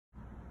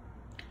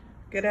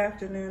Good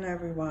afternoon,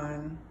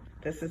 everyone.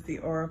 This is the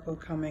Oracle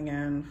coming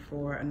in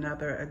for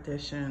another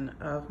edition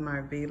of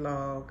my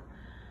vlog.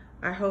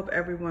 I hope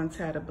everyone's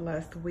had a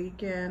blessed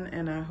weekend,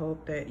 and I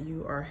hope that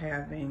you are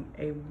having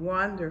a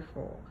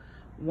wonderful,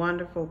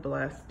 wonderful,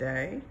 blessed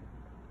day.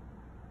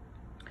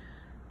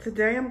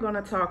 Today I'm going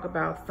to talk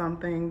about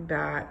something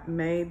that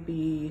may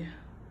be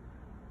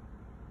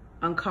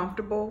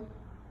uncomfortable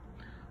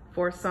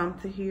for some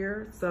to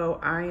hear,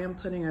 so I am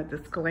putting a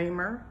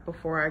disclaimer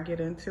before I get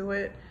into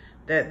it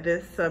that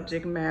this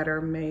subject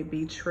matter may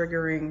be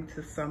triggering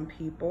to some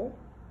people.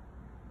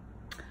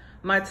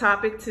 My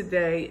topic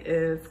today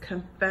is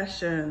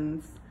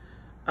confessions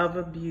of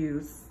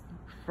abuse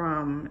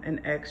from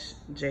an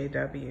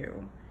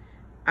EXJW.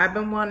 I've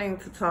been wanting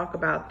to talk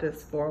about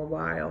this for a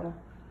while.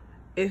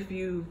 If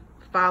you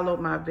follow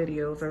my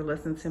videos or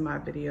listen to my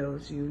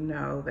videos, you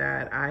know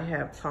that I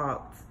have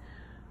talked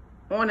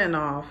on and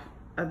off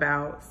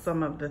about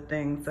some of the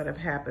things that have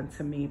happened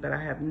to me, but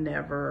I have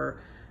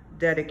never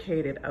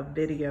dedicated a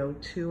video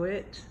to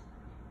it.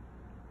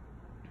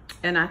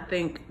 And I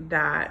think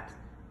that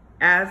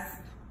as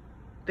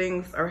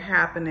things are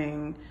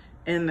happening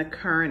in the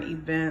current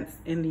events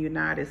in the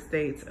United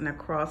States and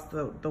across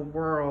the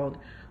world,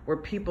 where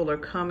people are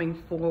coming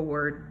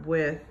forward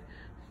with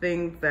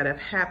things that have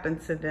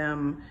happened to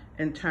them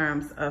in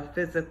terms of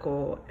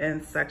physical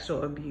and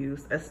sexual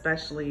abuse,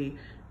 especially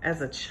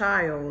as a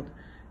child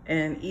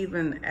and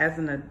even as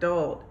an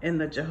adult in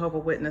the Jehovah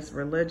Witness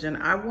religion,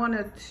 I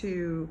wanted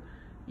to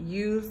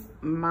use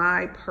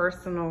my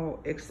personal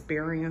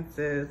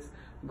experiences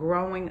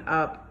growing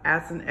up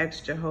as an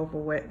ex-Jehovah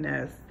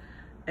Witness.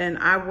 And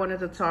I wanted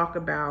to talk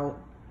about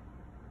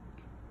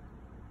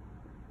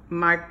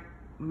my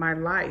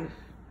life,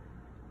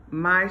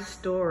 my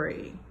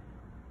story.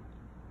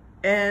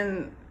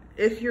 And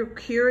if you're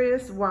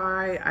curious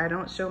why I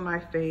don't show my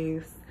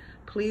face,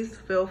 please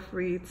feel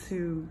free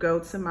to go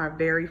to my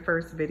very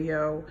first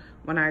video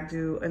when I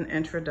do an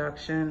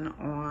introduction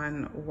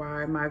on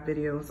why my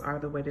videos are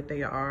the way that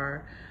they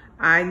are.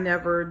 I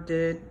never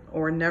did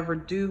or never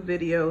do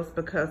videos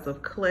because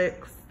of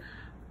clicks.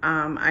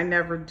 I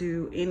never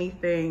do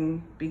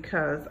anything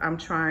because I'm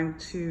trying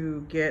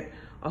to get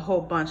a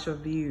whole bunch of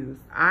views.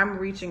 I'm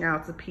reaching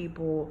out to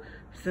people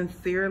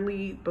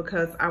sincerely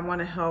because I want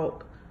to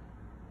help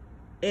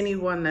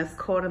anyone that's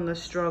caught in the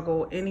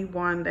struggle,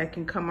 anyone that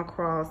can come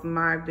across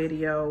my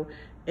video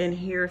and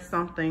hear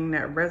something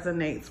that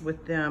resonates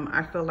with them.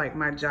 I feel like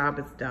my job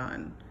is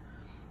done.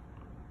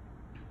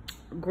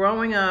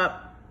 Growing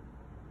up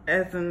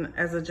as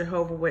a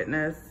Jehovah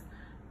Witness,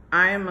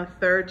 I am a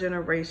third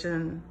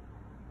generation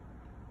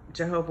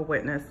Jehovah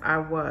Witness. I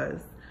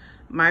was.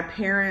 My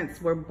parents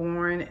were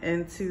born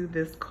into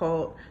this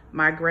cult.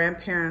 My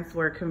grandparents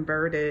were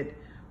converted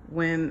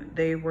when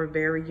they were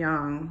very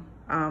young.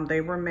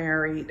 They were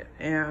married,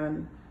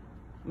 and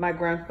my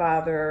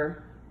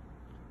grandfather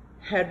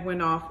had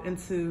went off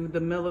into the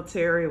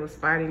military, was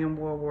fighting in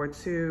World War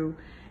II,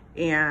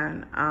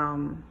 and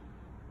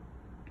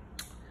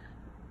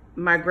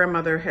my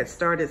grandmother had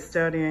started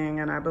studying,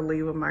 and I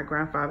believe when my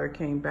grandfather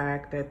came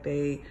back that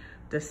they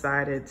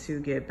decided to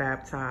get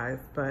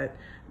baptized. But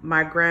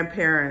my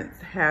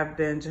grandparents have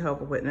been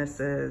Jehovah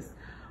Witnesses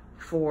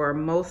for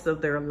most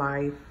of their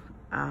life.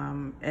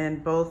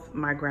 And both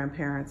my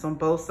grandparents on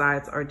both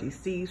sides are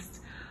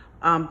deceased.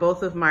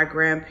 Both of my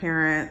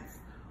grandparents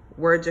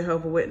were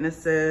Jehovah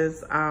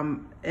Witnesses.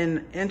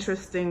 And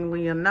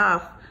interestingly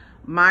enough,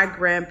 my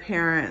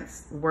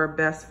grandparents were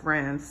best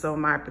friends. So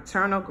my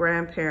paternal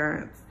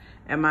grandparents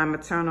and my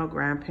maternal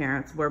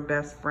grandparents were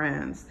best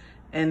friends.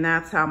 And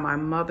that's how my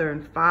mother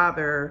and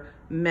father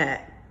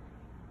met.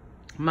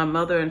 My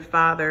mother and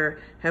father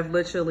have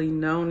literally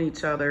known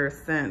each other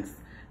since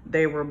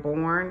they were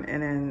born,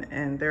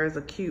 and there's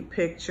a cute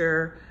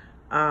picture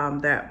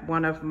that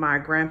one of my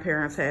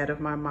grandparents had of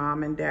my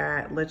mom and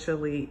dad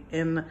literally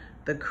in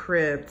the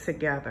crib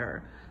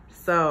together.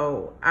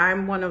 So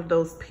I'm one of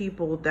those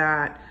people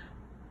that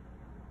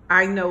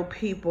I know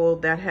people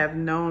that have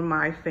known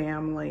my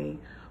family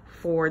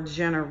for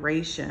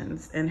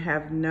generations and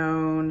have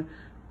known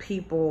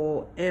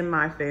people in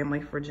my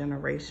family for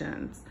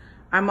generations.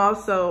 I'm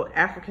also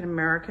African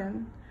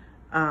American.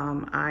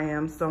 I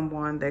am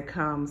someone that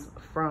comes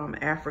from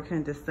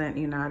African descent,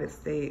 United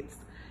States.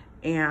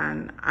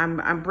 And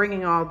I'm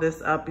bringing all this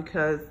up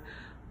because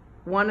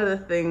one of the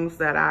things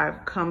that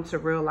I've come to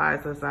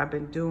realize as I've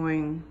been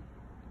doing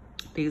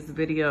these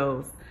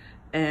videos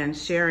and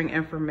sharing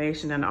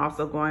information and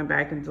also going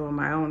back and doing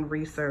my own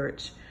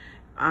research,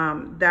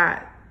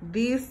 that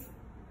these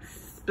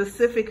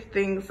specific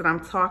things that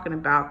I'm talking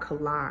about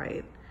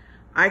collide.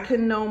 I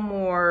can no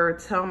more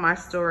tell my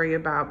story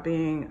about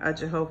being a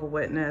Jehovah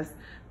Witness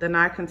than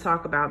I can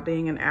talk about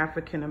being an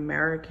African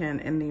American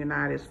in the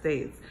United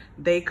States.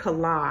 They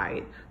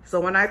collide. So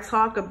when I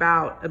talk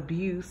about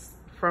abuse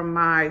from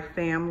my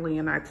family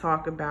and I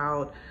talk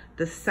about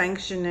the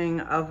sanctioning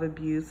of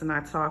abuse and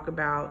I talk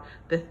about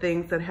the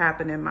things that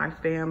happen in my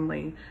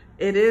family,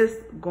 it is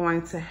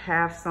going to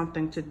have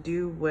something to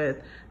do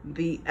with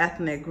the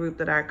ethnic group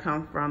that I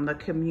come from, the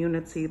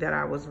community that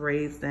I was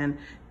raised in,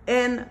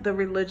 and the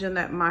religion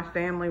that my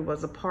family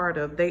was a part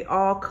of. They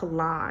all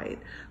collide.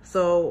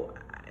 So,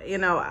 you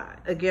know,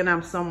 again,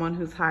 I'm someone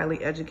who's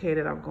highly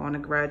educated. I've gone to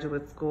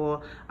graduate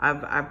school.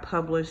 I've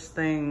published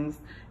things,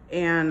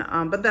 and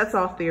but that's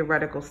all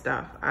theoretical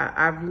stuff.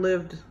 I've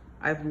lived,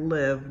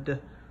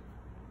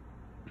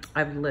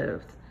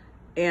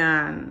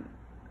 and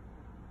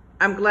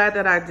I'm glad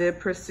that I did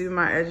pursue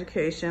my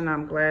education.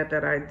 I'm glad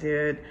that I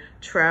did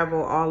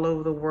travel all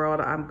over the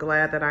world. I'm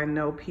glad that I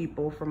know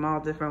people from all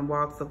different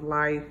walks of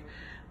life.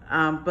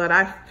 But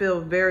I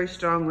feel very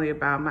strongly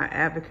about my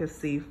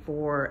advocacy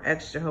for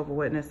ex-Jehovah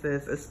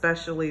Witnesses,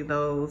 especially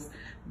those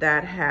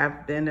that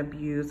have been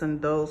abused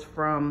and those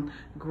from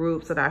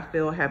groups that I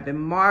feel have been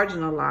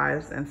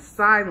marginalized and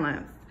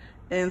silenced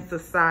in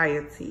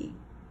society.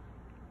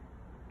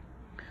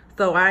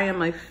 So I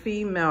am a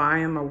female, I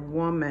am a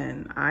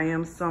woman, I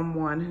am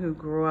someone who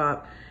grew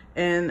up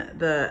in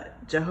the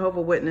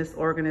Jehovah Witness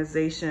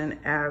organization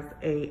as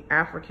an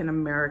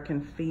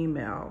African-American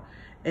female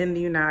in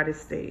the United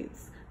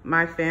States.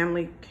 My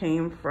family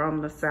came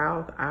from the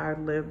South. I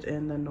lived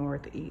in the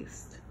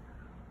Northeast.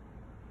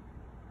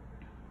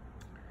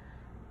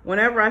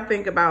 Whenever I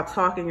think about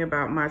talking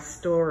about my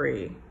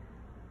story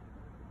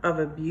of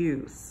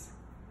abuse,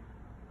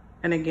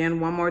 and again,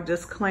 one more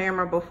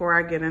disclaimer before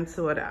I get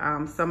into it.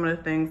 Some of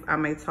the things I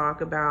may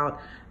talk about,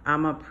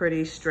 I'm a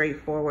pretty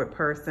straightforward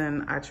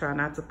person. I try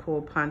not to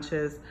pull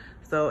punches.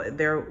 So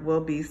there will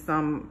be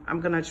some,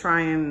 I'm gonna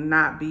try and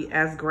not be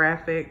as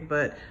graphic,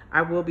 but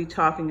I will be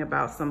talking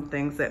about some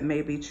things that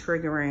may be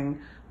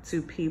triggering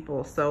to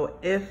people. So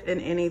if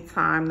in any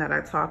time that I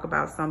talk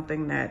about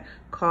something that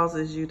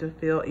causes you to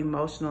feel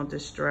emotional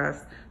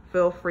distress,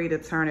 feel free to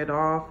turn it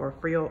off, or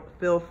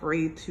feel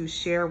free to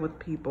share with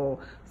people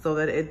so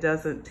that it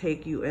doesn't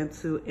take you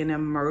into an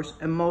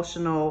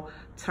emotional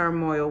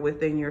turmoil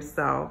within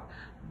yourself.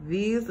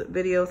 These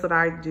videos that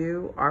I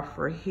do are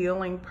for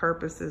healing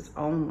purposes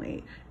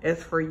only.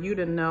 It's for you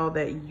to know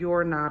that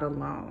you're not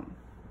alone.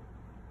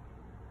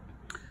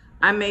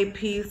 I made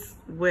peace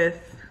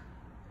with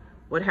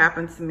what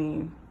happened to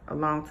me a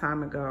long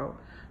time ago,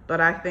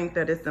 but I think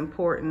that it's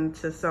important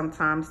to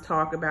sometimes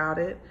talk about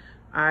it.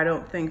 I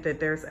don't think that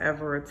there's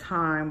ever a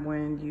time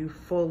when you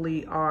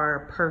fully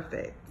are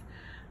perfect.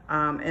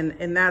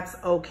 And that's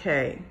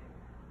okay.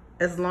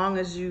 As long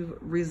as you've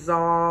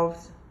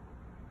resolved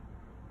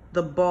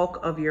the bulk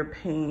of your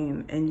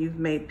pain and you've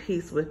made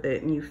peace with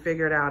it and you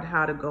figured out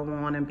how to go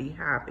on and be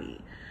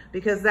happy,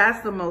 because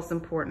that's the most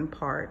important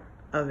part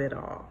of it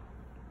all.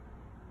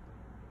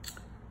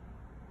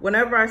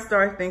 Whenever I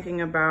start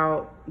thinking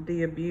about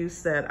the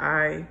abuse that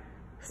I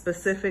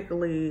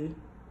specifically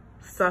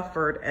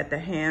suffered at the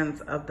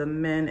hands of the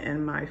men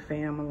in my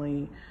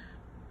family,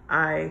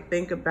 I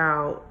think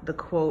about the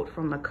quote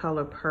from The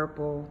Color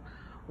Purple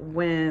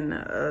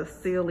when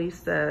Celie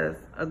says,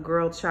 "A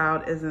girl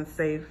child isn't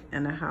safe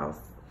in a house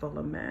full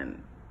of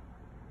men."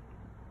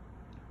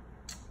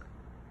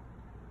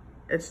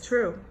 It's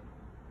true.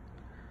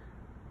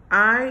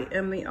 I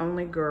am the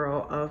only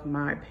girl of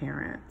my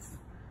parents.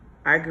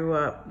 I grew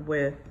up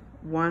with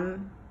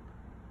one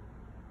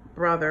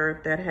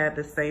brother that had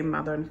the same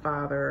mother and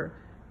father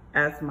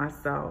as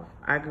myself.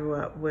 I grew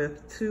up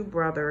with two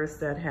brothers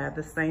that had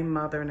the same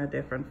mother and a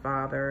different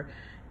father.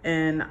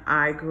 And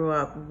I grew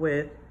up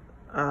with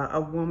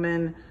a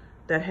woman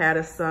that had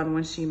a son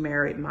when she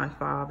married my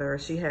father.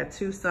 She had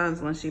two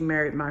sons when she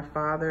married my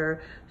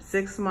father.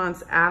 6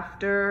 months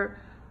after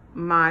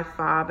my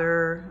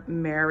father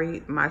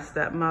married my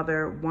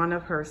stepmother, one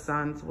of her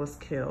sons was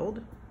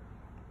killed.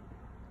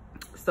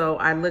 So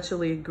I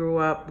literally grew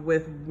up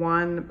with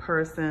one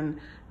person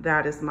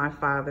that is my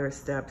father's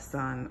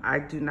stepson. I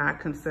do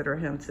not consider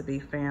him to be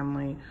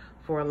family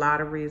for a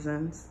lot of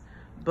reasons,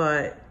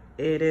 but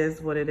it is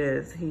what it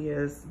is. He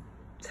is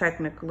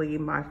technically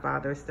my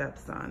father's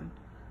stepson.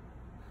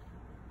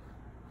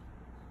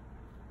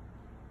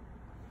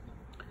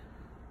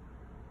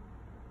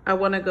 I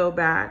want to go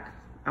back.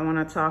 I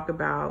want to talk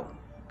about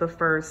the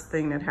first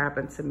thing that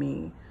happened to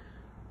me.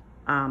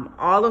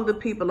 All of the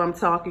people I'm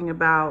talking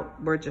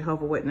about were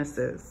Jehovah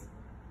Witnesses.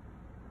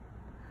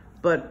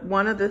 But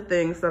one of the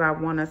things that I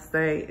want to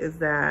say is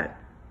that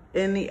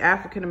in the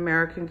African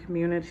American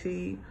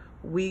community,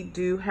 we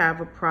do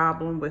have a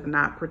problem with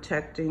not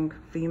protecting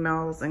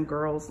females and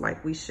girls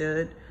like we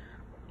should.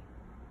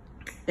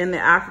 In the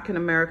African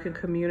American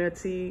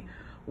community,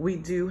 we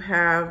do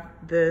have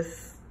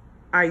this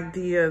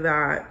idea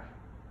that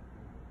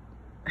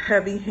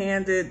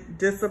heavy-handed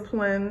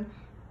discipline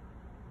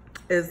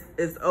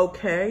is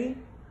okay.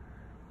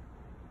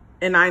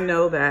 And I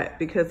know that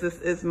because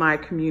this is my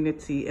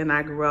community and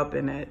I grew up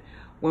in it.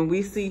 When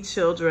we see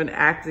children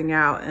acting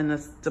out in a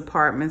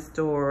department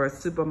store or a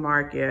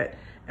supermarket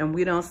and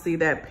we don't see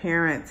that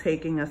parent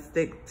taking a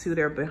stick to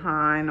their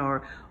behind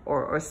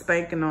or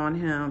spanking on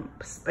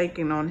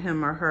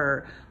him or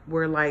her,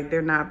 we're like,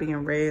 they're not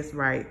being raised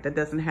right. That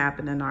doesn't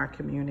happen in our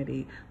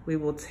community. We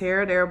will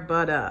tear their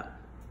butt up.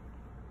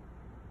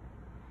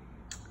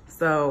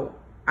 So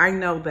I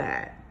know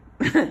that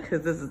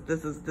because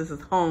this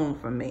is home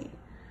for me.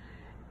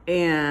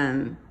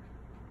 And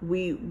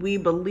we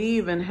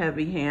believe in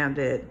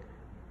heavy-handed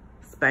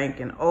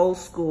spanking, old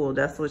school.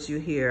 That's what you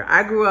hear.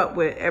 I grew up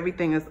with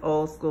everything is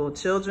old school.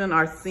 Children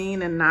are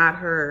seen and not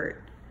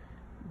heard.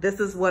 This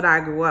is what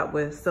I grew up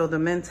with. So the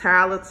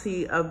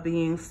mentality of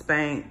being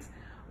spanked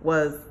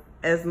was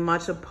as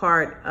much a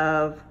part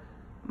of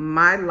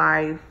my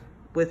life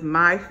with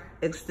my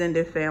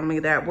extended family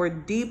that were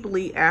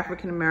deeply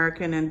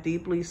African-American and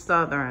deeply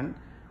Southern.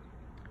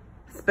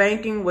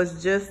 Spanking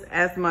was just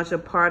as much a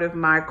part of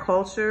my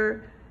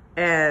culture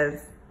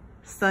as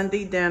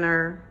Sunday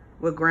dinner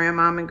with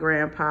grandmom and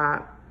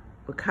grandpa,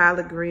 with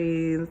collard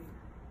greens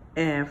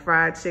and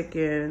fried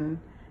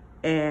chicken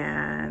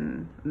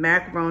and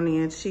macaroni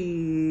and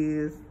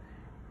cheese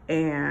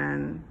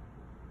and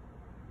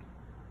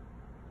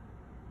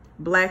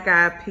black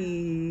eyed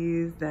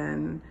peas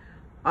and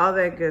all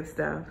that good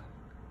stuff.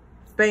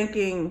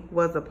 Spanking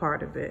was a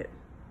part of it.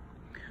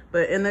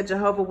 But in the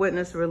Jehovah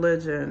Witness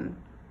religion,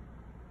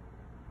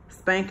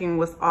 spanking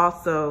was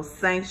also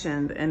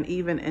sanctioned and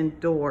even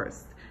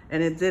endorsed.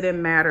 And it didn't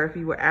matter if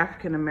you were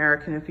African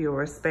American, if you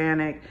were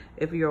Hispanic,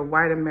 if you're a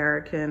white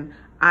American.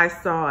 I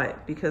saw it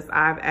because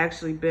I've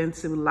actually been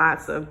to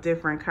lots of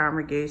different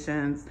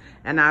congregations,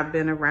 and I've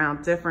been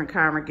around different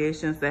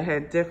congregations that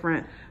had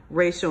different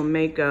racial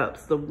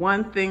makeups. The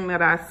one thing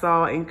that I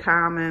saw in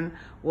common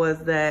was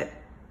that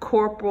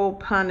corporal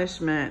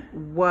punishment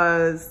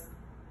was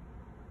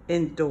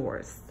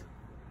endorsed.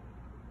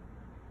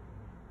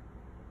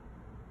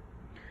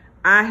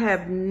 I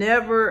have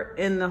never,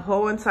 in the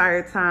whole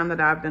entire time that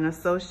I've been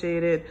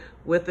associated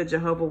with the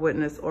Jehovah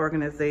Witness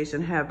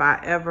organization, have I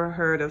ever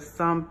heard of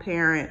some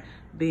parent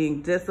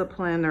being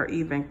disciplined or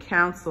even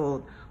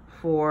counseled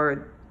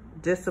for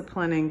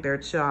disciplining their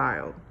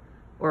child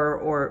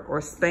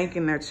or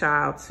spanking their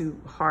child too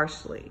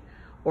harshly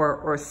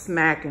or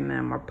smacking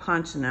them or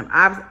punching them.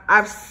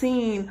 I've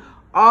seen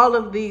all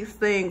of these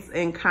things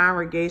in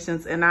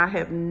congregations, and I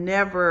have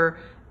never,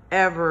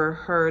 ever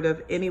heard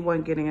of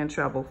anyone getting in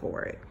trouble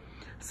for it.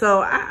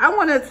 So I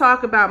want to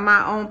talk about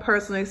my own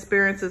personal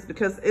experiences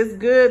because it's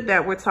good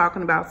that we're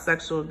talking about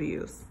sexual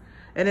abuse.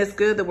 And it's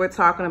good that we're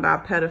talking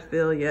about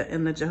pedophilia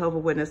in the Jehovah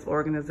Witness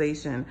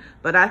organization.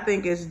 But I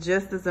think it's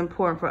just as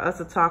important for us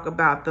to talk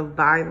about the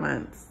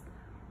violence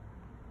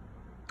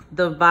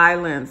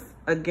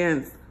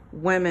against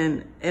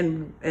women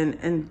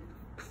and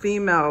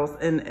females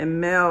and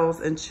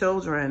males and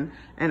children.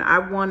 And I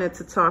wanted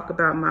to talk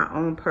about my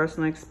own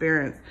personal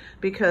experience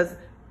because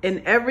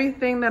in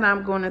everything that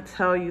I'm going to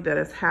tell you that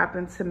has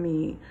happened to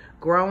me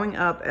growing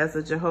up as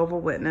a Jehovah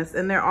Witness,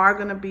 and there are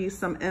going to be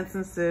some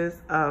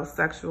instances of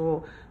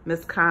sexual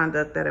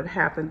misconduct that have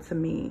happened to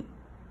me,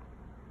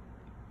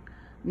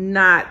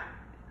 not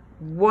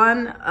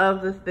one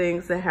of the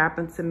things that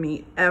happened to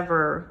me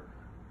ever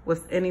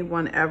was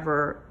anyone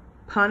ever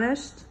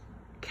punished,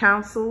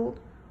 counseled,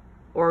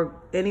 or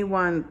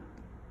anyone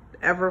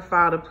ever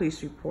filed a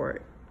police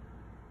report.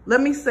 Let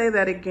me say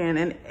that again.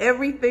 And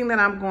everything that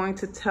I'm going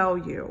to tell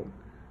you,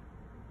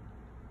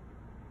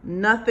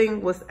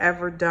 nothing was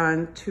ever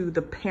done to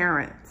the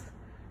parent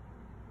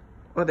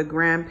or the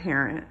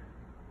grandparent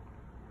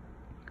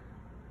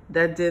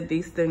that did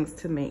these things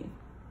to me.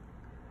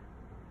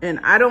 And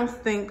I don't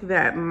think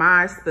that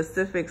my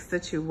specific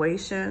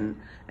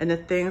situation and the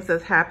things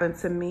that's happened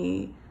to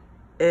me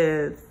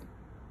is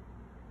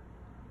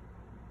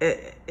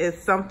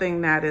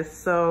something that is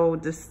so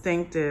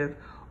distinctive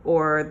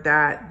or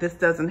that this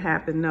doesn't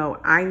happen. No,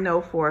 I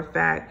know for a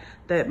fact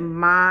that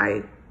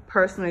my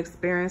personal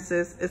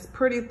experiences is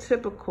pretty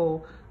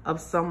typical of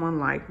someone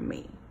like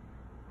me.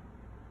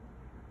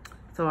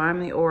 So I'm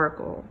the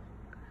oracle.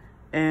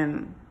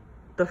 And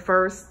the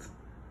first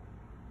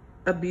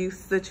abuse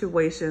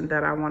situation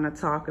that I want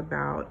to talk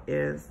about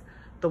is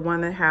the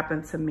one that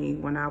happened to me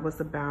when I was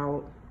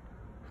about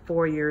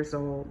 4 years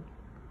old.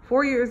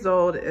 4 years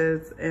old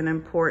is an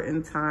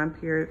important time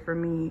period for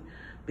me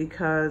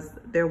because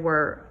there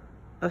were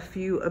a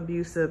few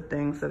abusive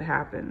things that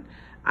happened.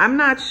 I'm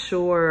not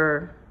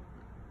sure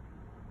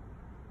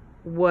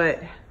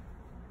what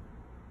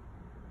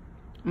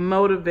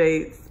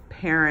motivates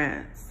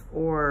parents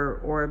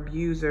or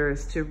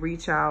abusers to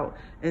reach out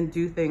and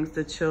do things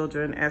to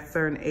children at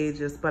certain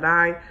ages, but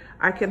I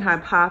can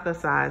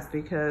hypothesize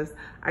because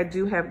I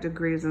do have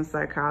degrees in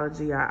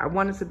psychology. I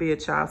wanted to be a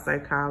child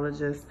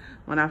psychologist.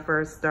 When I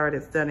first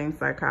started studying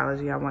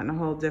psychology, I went in a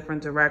whole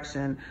different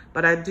direction,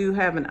 but I do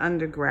have an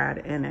undergrad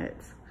in it.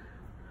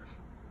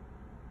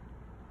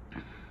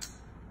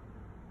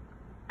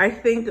 I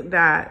think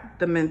that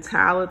the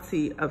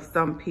mentality of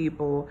some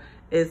people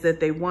is that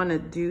they want to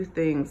do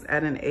things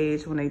at an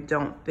age when they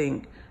don't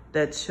think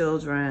that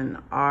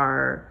children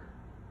are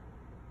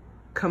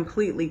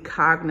completely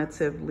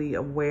cognitively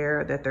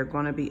aware that they're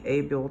going to be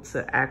able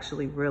to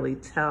actually really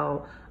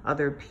tell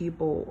other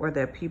people, or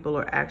that people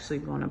are actually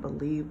going to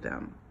believe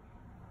them.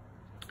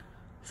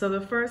 So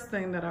the first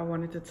thing that I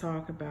wanted to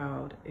talk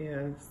about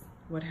is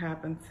what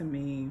happened to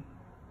me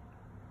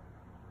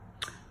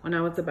when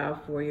I was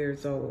about 4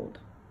 years old.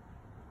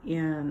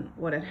 And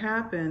what had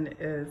happened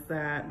is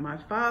that my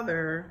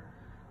father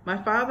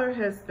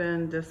has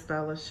been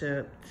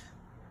disfellowshipped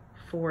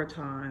 4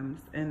 times,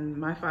 and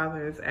my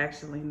father is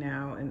actually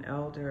now an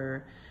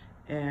elder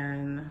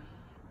in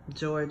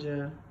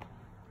Georgia,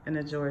 in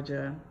the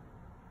Georgia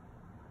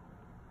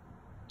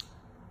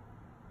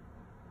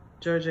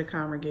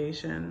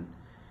congregation.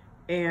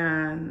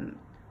 And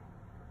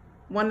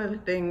one of the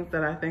things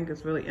that I think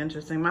is really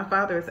interesting, my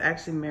father is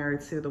actually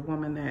married to the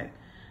woman that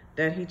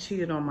he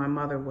cheated on my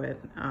mother with.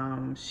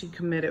 She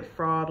committed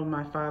fraud when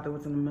my father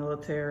was in the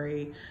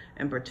military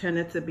and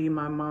pretended to be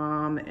my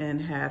mom,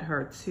 and had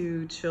her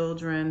 2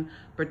 children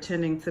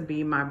pretending to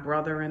be my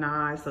brother and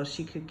I, so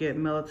she could get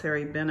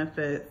military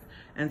benefits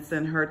and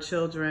send her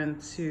children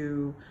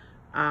to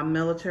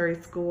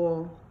military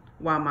school,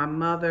 while my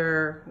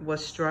mother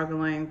was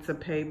struggling to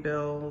pay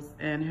bills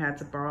and had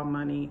to borrow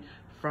money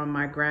from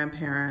my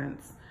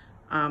grandparents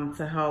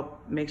to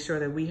help make sure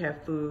that we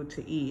have food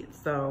to eat.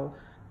 So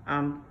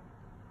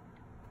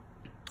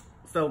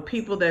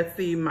people that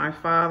see my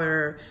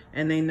father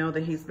and they know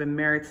that he's been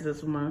married to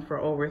this woman for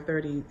over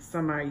 30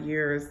 some odd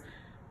years,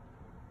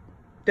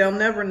 they'll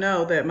never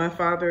know that my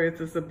father is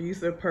this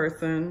abusive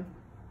person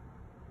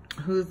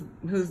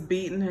who's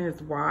beaten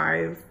his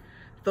wives.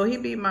 So he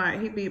beat my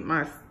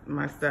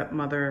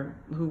stepmother,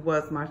 who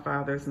was my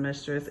father's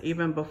mistress.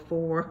 Even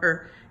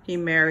before he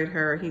married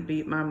her, he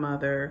beat my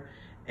mother,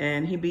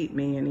 and he beat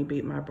me, and he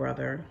beat my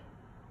brother.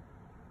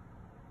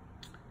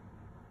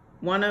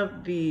 One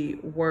of the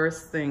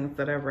worst things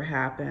that ever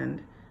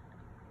happened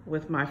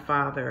with my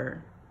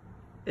father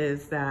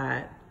is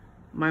that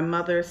my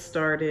mother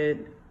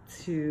started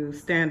to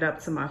stand up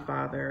to my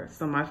father.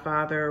 So my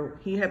father,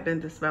 he had been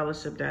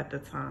disfellowshipped at the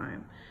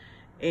time,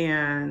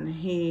 and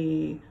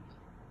he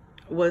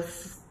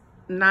was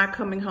not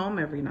coming home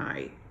every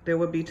night. There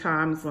would be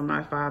times when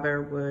my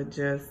father would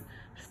just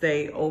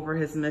stay over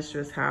his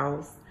mistress'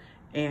 house,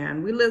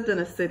 and we lived in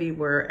a city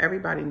where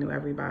everybody knew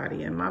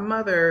everybody, and my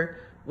mother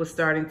was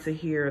starting to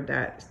hear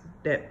that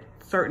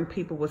certain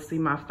people would see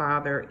my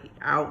father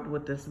out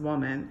with this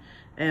woman.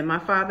 And my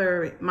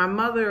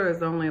mother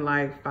is only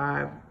like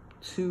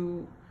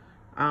 5'2".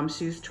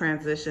 She's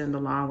transitioned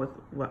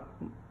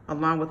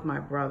along with my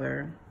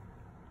brother,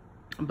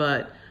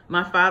 but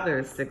my father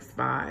is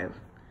 6'5".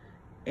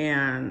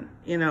 And,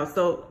 you know,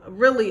 so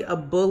really a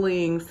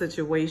bullying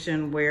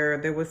situation where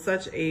there was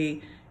such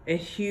a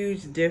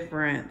huge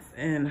difference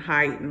in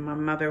height. And my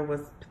mother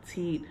was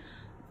petite,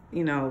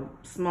 you know,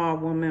 small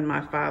woman.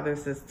 My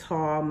father's this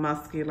tall,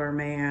 muscular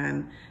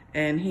man,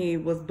 and he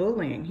was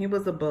bullying. He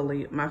was a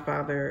bully. My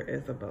father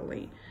is a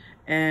bully.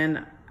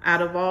 And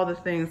out of all the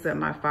things that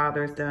my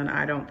father's done,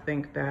 I don't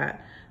think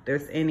that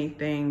there's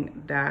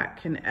anything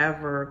that can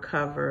ever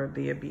cover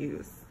the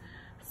abuse.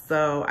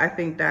 So I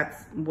think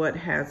that's what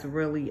has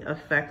really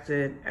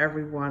affected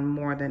everyone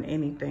more than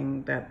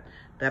anything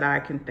that I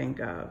can think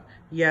of.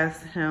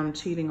 Yes, him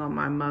cheating on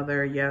my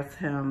mother. Yes,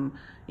 him,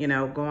 you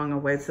know, going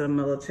away to the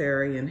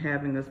military and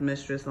having his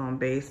mistress on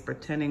base,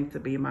 pretending to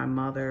be my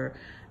mother,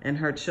 and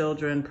her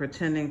children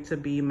pretending to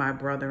be my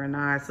brother and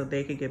I so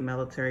they could get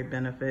military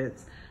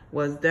benefits,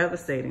 was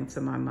devastating to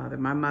my mother.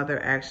 My mother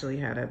actually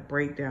had a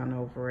breakdown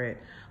over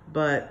it.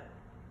 But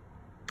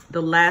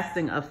the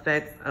lasting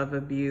effects of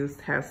abuse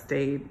have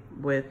stayed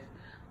with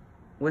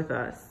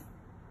us.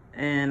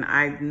 And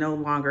I no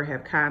longer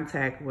have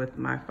contact with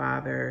my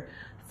father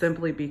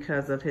simply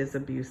because of his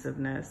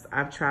abusiveness.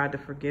 I've tried to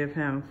forgive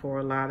him for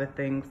a lot of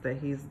things that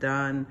he's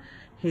done.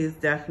 He's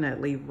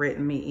definitely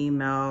written me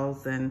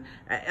emails. And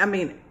I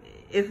mean,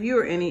 if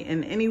you're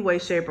in any way,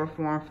 shape, or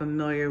form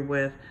familiar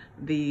with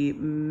the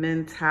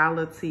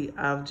mentality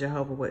of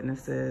Jehovah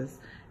Witnesses,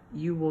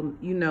 you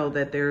know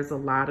that there's a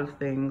lot of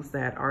things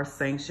that are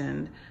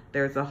sanctioned.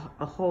 There's a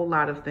whole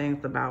lot of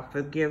things about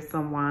forgive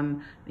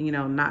someone, you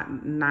know,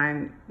 not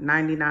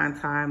 99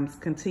 times,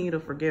 continue to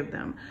forgive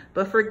them.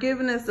 But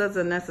forgiveness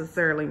doesn't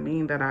necessarily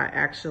mean that I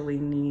actually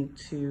need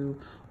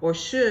to or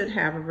should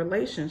have a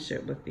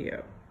relationship with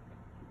you.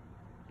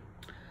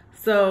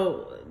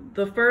 So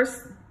the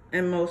first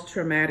and most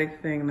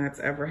traumatic thing that's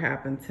ever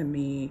happened to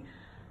me,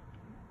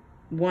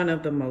 one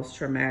of the most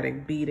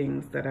traumatic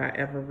beatings that I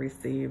ever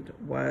received,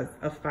 was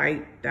a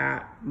fight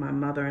that my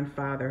mother and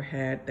father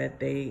had that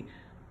they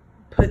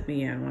put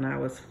me in when I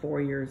was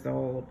 4 years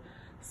old.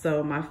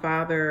 So my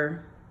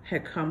father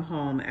had come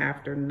home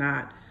after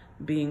not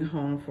being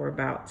home for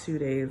about 2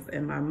 days,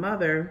 and my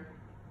mother,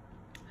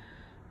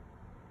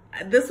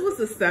 this was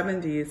the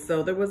 70s,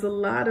 so there was a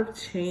lot of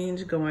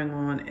change going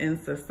on in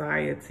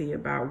society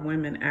about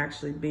women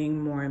actually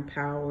being more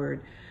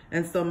empowered.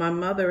 And so my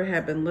mother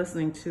had been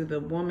listening to the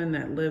woman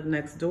that lived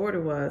next door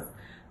to us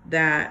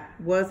that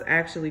was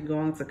actually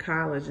going to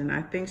college. And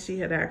I think she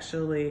had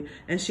actually,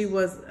 and she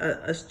was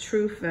a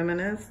true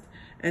feminist.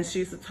 And she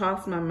used to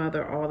talk to my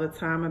mother all the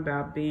time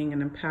about being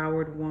an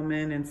empowered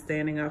woman and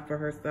standing up for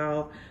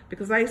herself.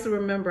 Because I used to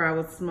remember I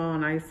was small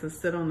and I used to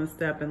sit on the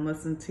step and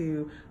listen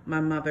to my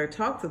mother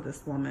talk to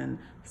this woman.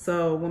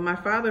 So when my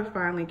father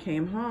finally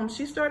came home,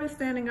 she started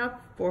standing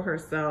up for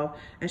herself.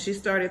 And she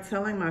started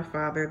telling my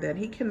father that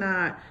he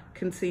cannot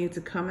continue to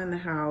come in the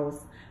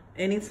house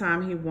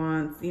anytime he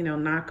wants,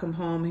 not come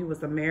home. He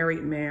was a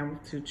married man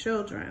with 2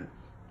 children.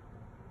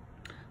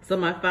 So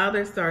my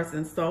father starts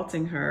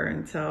insulting her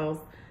and tells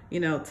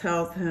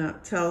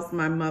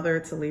my mother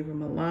to leave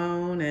him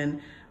alone.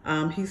 And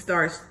he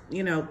starts,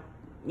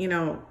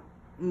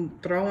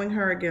 throwing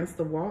her against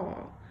the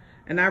wall.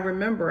 And I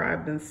remember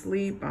I've been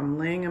asleep. I'm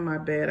laying in my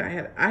bed.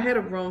 I had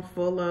a room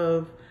full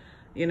of,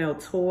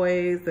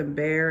 toys and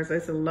bears. I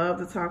used to love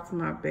to talk to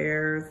my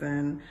bears.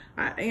 And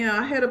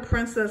I had a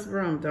princess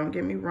room. Don't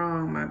get me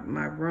wrong.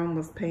 My room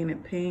was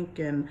painted pink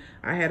and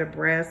I had a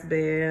brass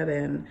bed.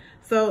 And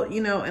so,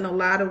 in a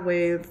lot of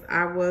ways,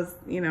 I was,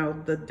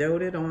 the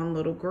doted on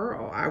little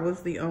girl. I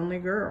was the only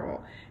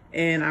girl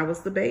and I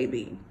was the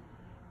baby.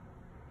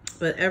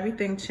 But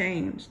everything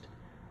changed.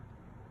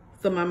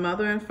 So my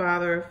mother and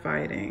father are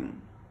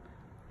fighting.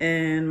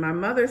 And my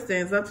mother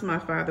stands up to my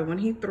father. When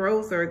he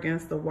throws her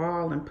against the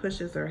wall and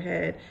pushes her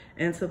head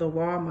into the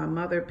wall, my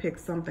mother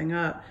picks something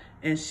up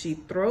and she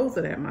throws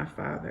it at my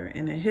father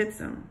and it hits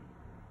him.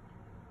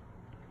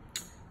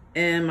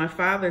 And my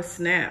father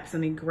snaps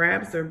and he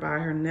grabs her by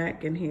her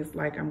neck and he's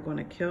like, I'm going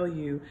to kill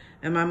you.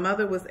 And my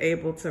mother was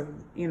able to,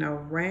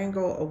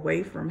 wrangle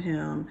away from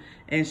him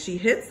and she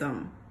hits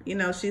him.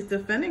 She's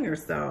defending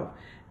herself.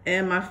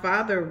 And my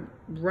father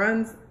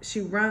runs,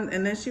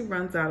 and then she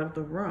runs out of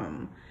the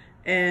room.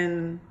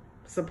 And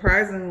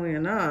surprisingly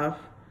enough,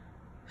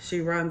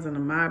 she runs into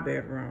my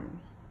bedroom.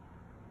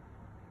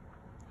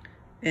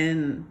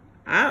 And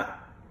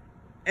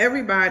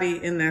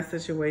everybody in that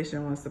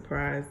situation was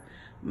surprised.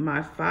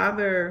 My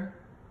father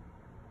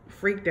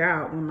freaked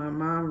out when my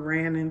mom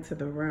ran into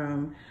the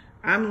room.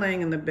 I'm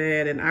laying in the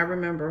bed and I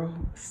remember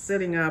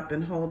sitting up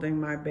and holding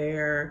my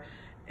bear.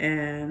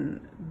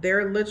 And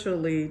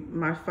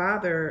my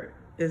father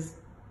is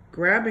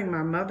grabbing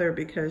my mother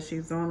because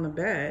she's on the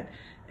bed.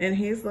 And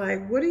he's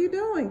like, what are you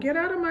doing? Get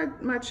out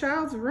of my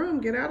child's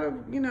room. Get out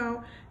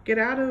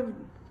of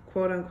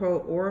quote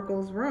unquote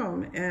Oracle's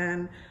room.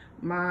 And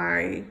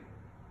my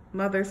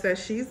mother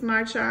says, she's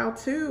my child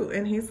too.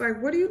 And he's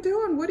like, what are you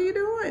doing? What are you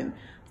doing?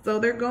 So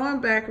they're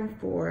going back and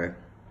forth.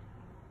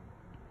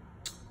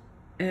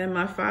 And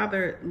my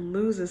father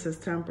loses his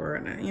temper.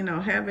 And,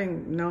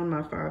 having known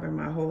my father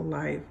my whole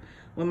life,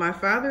 when my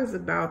father's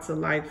about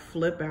to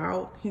flip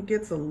out, he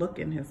gets a look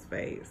in his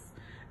face.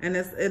 And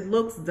it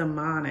looks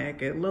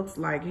demonic. It looks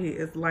like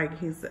it's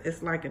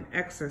like an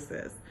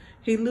exorcist.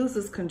 He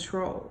loses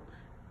control.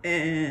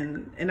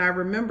 And I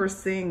remember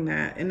seeing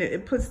that, and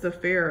it puts the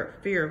fear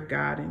of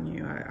God in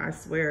you, I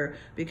swear,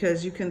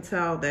 because you can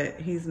tell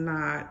that he's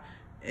not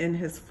in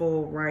his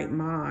full right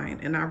mind.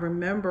 And I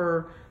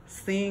remember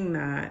seeing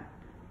that,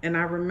 and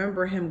I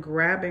remember him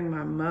grabbing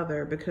my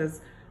mother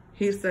because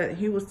he said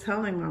he was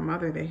telling my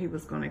mother that he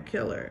was going to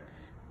kill her.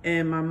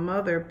 And my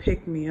mother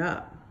picked me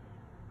up.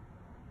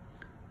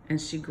 And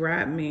she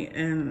grabbed me,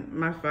 and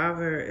my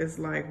father is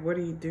like, what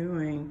are you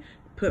doing?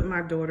 Put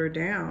my daughter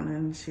down.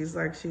 And she's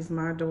like, she's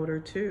my daughter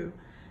too.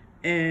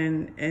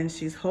 And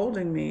she's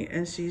holding me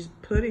and she's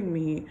putting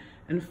me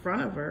in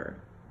front of her.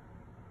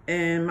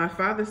 And my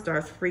father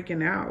starts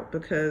freaking out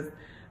because,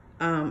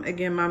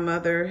 again, my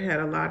mother had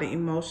a lot of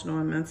emotional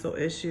and mental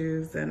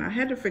issues, and I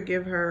had to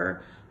forgive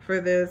her for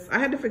this. I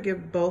had to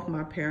forgive both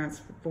my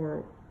parents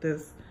for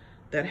this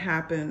that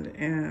happened.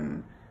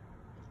 And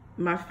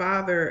my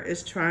father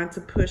is trying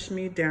to push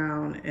me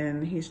down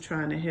and he's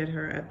trying to hit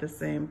her at the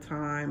same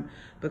time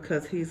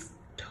because he's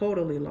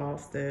totally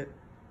lost it.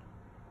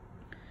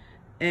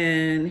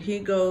 And he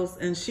goes,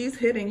 and she's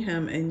hitting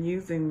him and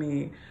using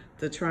me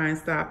to try and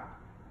stop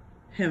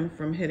him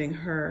from hitting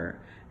her.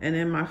 And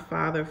then my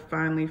father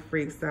finally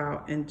freaks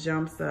out and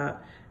jumps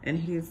up and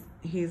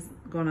he's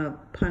gonna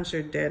punch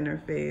her dead in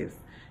her face.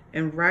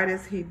 And right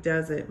as he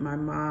does it, my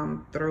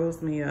mom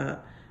throws me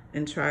up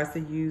and tries to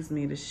use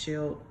me to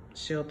shield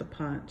the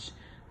punch.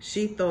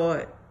 She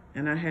thought,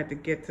 and I had to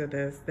get to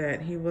this,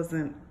 that he was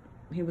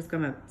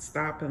gonna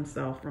stop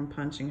himself from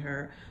punching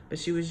her, but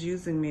she was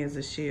using me as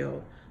a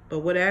shield. But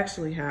what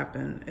actually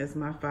happened is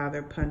my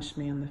father punched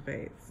me in the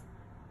face.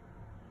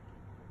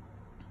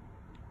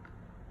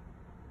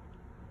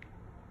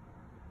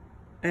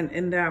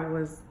 And that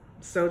was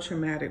so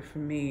traumatic for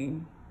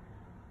me,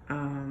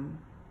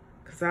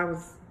 because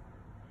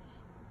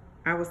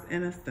I was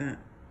innocent.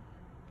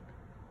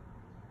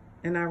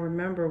 And I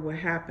remember what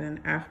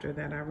happened after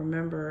that. I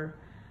remember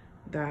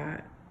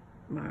that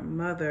my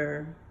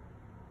mother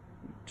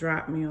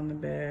dropped me on the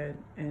bed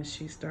and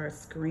she starts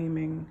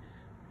screaming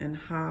and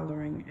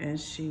hollering and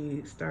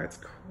she starts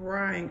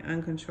crying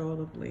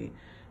uncontrollably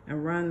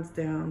and runs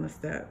down the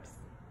steps.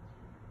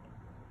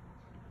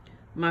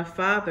 My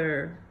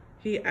father,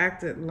 he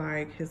acted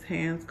like his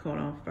hands caught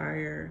on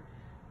fire,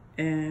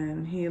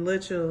 and he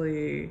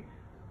literally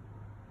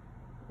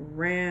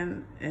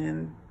ran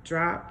and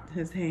dropped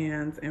his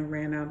hands and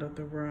ran out of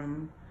the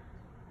room.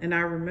 And I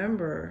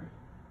remember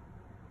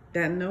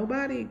that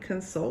nobody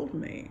consoled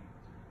me.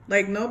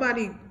 Like,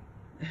 nobody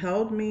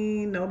held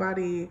me,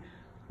 nobody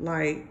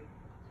like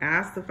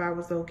asked if I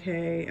was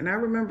okay. And I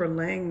remember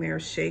laying there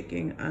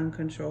shaking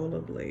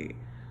uncontrollably,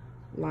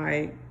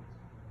 like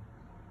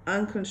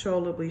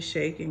uncontrollably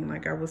shaking,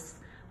 like I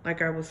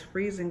was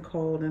freezing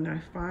cold. And I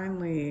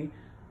finally,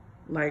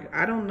 like,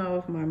 I don't know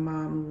if my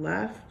mom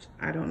left.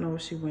 I don't know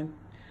if she went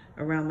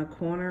around the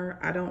corner.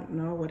 I don't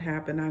know what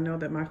happened. I know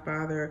that my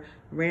father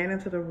ran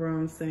into the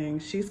room saying,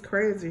 she's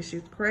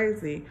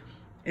crazy,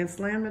 and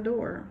slammed the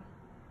door.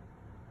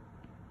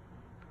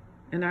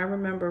 And I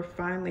remember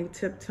finally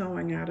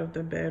tiptoeing out of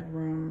the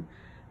bedroom,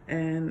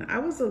 and I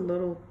was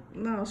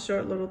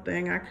short little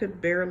thing. I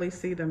could barely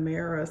see the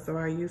mirror, so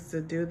I used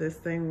to do this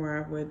thing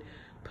where I would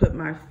put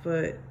my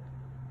foot,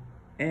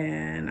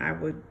 and I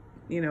would,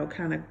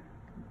 kind of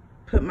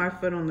put my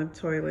foot on the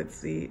toilet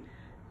seat,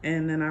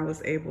 and then I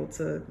was able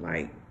to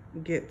like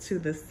get to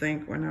the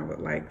sink when I would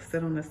like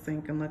sit on the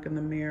sink and look in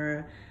the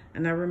mirror.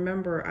 And I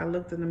remember I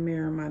looked in the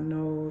mirror, my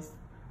nose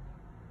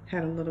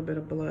had a little bit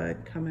of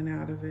blood coming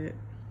out of it.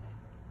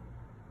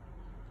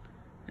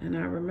 And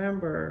I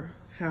remember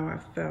how I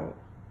felt.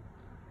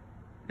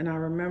 And I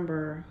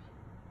remember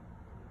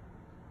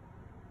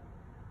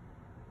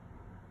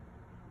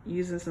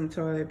using some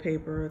toilet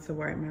paper to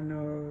wipe my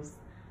nose.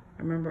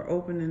 I remember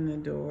opening the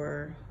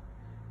door,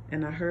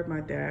 and I heard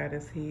my dad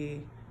as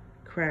he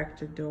cracked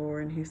the door,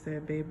 and he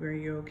said, "Baby, are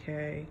you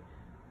okay?"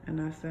 And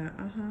I said,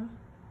 "Uh-huh."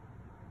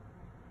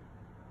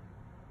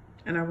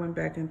 And I went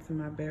back into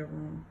my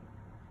bedroom.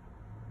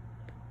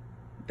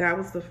 That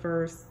was the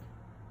first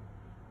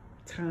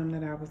time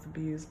that I was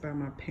abused by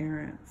my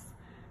parents.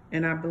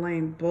 And I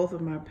blame both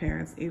of my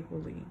parents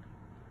equally.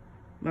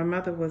 My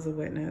mother was a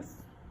witness.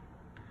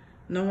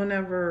 No one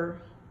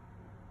ever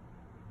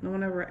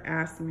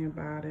asked me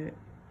about it.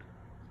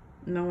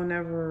 No one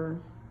ever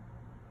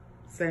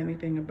said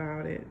anything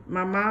about it.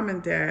 My mom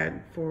and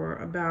dad, for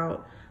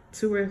about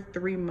 2 or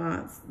 3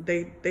 months,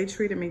 they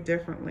treated me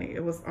differently.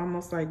 It was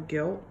almost like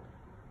guilt,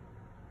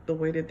 the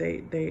way that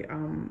they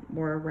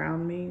were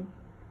around me.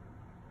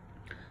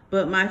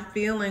 But my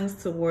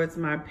feelings towards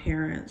my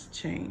parents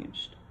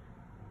changed.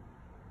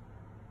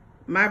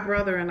 My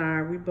brother and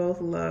I, we both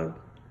loved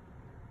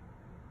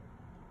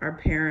our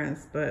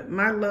parents, but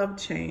my love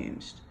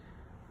changed.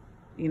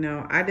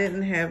 I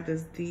didn't have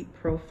this deep,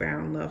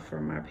 profound love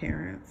for my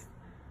parents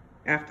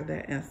after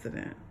that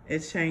incident. It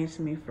changed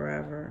me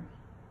forever.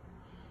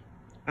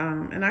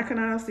 And I can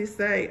honestly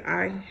say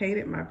I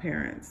hated my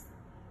parents.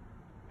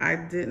 I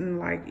didn't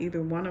like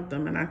either one of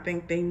them, and I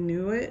think they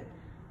knew it,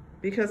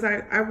 because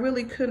I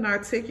really couldn't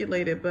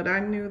articulate it, but I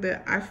knew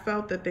that I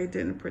felt that they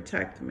didn't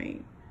protect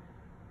me.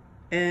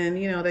 And,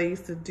 they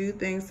used to do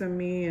things to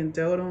me and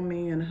dote on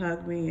me and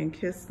hug me and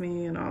kiss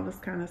me and all this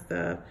kind of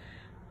stuff,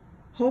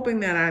 hoping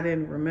that I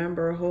didn't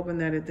remember, hoping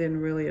that it didn't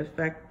really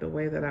affect the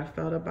way that I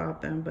felt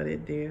about them, but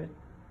it did.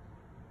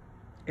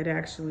 It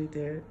actually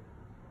did.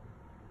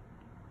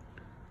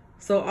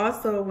 So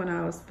also when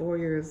I was 4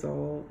 years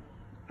old,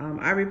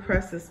 I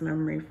repressed this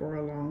memory for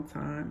a long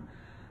time,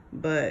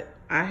 but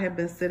I had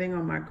been sitting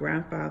on my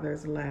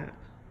grandfather's lap.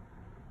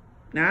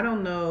 Now, I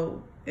don't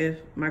know if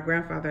my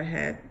grandfather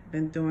had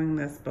been doing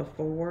this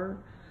before,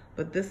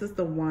 but this is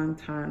the one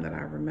time that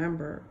I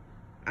remember.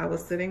 I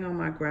was sitting on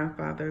my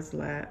grandfather's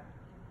lap,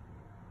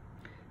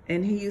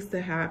 and he used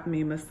to have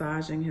me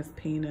massaging his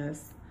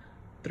penis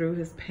through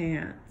his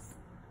pants.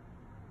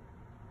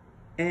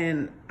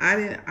 And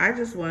I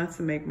just wanted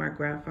to make my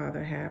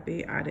grandfather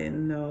happy. I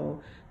didn't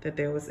know that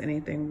there was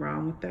anything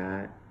wrong with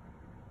that.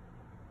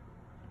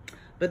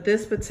 But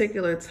this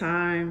particular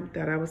time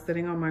that I was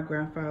sitting on my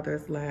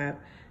grandfather's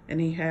lap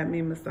and he had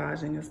me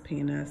massaging his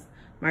penis,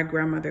 my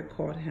grandmother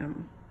called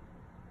him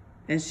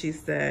and she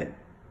said,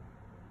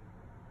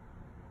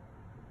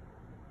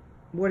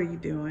 "What are you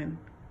doing?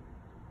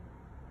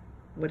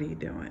 What are you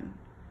doing?"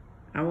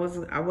 I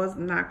was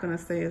not gonna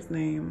say his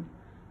name,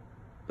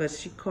 but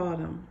she called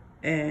him,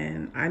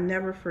 and I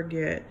never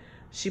forget.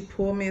 She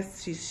pulled me,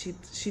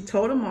 she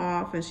told him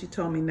off, and she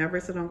told me never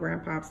sit on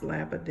Grandpa's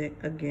lap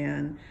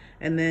again.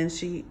 And then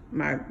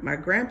my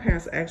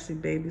grandparents actually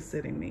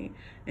babysitting me,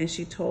 and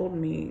she told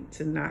me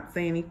to not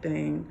say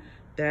anything,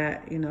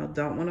 that,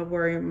 don't want to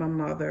worry my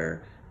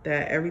mother,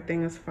 that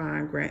everything is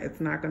fine, it's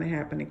not going to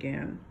happen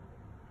again.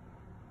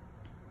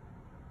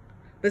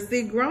 But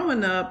see,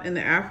 growing up in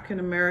the African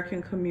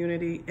American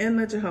community, in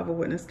the Jehovah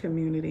Witness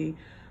community,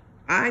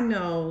 I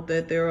know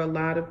that there are a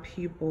lot of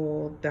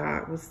people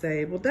that will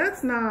say, well,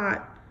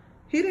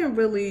 he didn't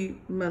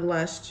really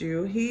molest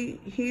you.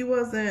 He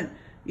wasn't,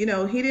 he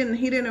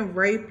didn't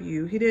rape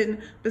you. He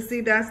didn't. But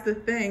see, that's the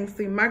thing.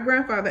 See, my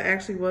grandfather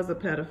actually was a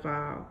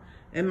pedophile,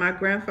 and my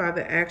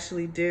grandfather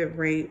actually did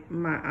rape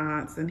my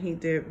aunts, and he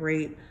did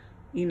rape,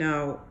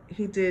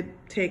 he did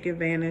take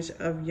advantage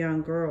of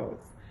young girls.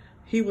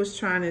 He was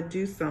trying to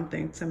do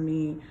something to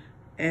me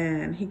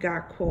and he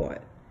got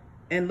caught.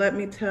 And let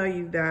me tell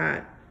you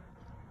that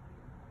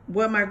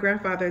what my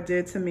grandfather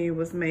did to me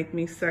was make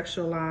me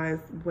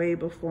sexualized way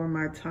before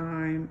my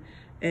time,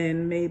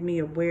 and made me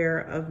aware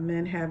of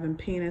men having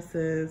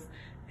penises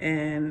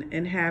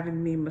and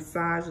having me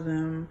massage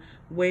them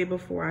way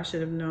before I should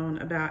have known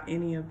about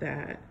any of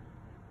that.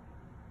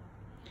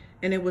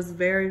 And it was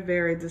very,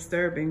 very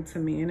disturbing to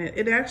me. And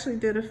it actually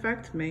did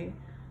affect me.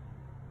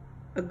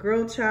 A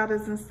girl child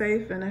isn't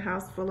safe in a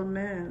house full of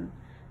men.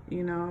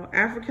 You know,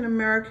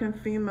 African-American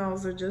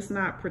females are just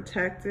not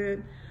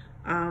protected.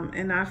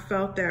 And I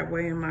felt that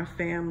way in my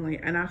family.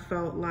 And I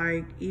felt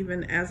like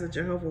even as a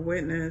Jehovah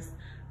Witness,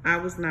 I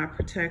was not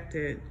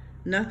protected.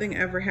 Nothing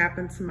ever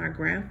happened to my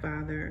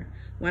grandfather.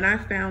 When I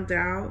found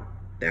out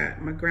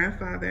that my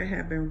grandfather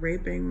had been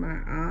raping my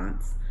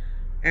aunts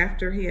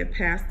after he had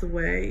passed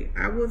away,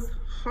 I was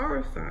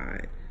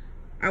horrified.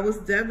 I was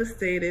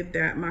devastated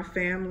that my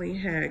family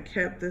had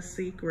kept the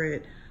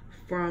secret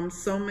from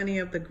so many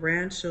of the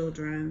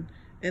grandchildren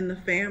in the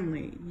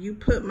family. You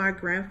put my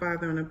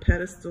grandfather on a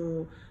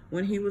pedestal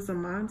when he was a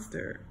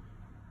monster.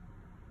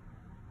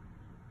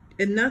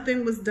 And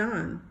nothing was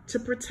done to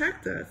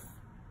protect us.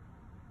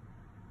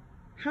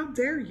 How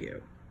dare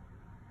you?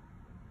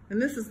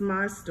 And this is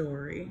my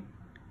story.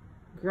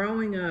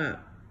 Growing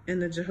up in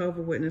the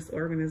Jehovah Witness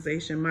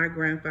organization, my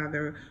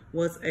grandfather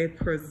was a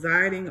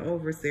presiding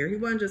overseer. He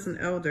wasn't just an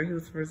elder, he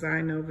was a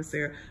presiding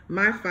overseer.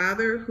 My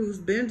father, who's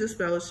been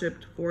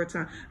disfellowshipped 4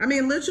 times. I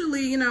mean,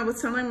 literally, you know, I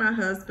was telling my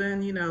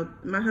husband, you know,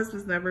 my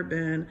husband's never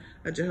been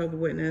a Jehovah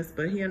Witness,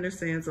 but he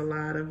understands a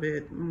lot of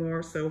it,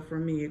 more so for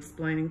me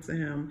explaining to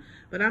him.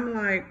 But I'm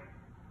like,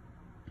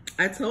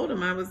 I told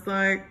him, I was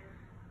like,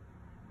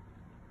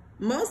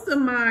 most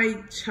of my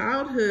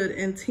childhood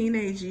and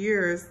teenage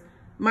years,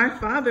 my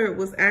father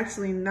was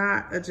actually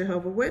not a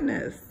Jehovah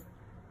Witness.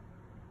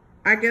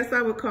 I guess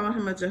I would call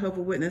him a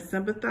Jehovah Witness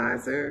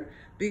sympathizer,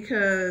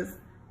 because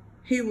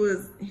he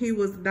was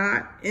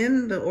not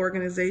in the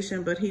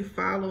organization, but he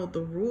followed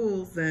the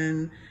rules,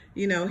 and,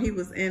 you know, he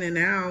was in and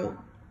out.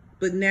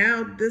 But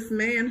now this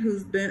man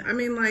who's been, I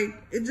mean, like,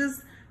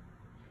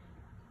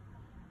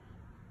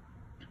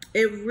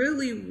 it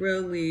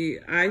really,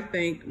 I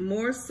think,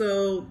 more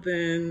so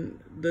than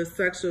the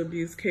sexual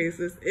abuse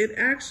cases, it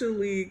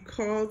actually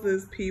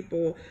causes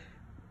people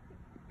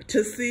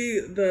to see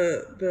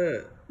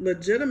the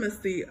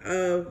legitimacy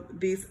of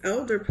these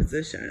elder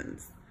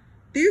positions.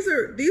 These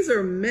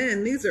are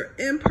men. These are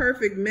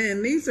imperfect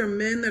men. These are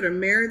men that are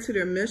married to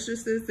their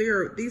mistresses.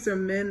 These are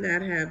men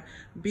that have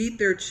beat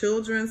their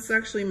children,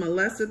 sexually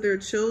molested their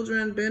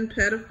children, been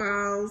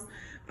pedophiles,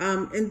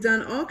 and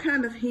done all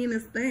kind of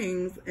heinous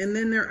things. And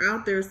then they're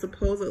out there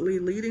supposedly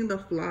leading the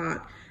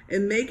flock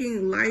and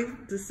making life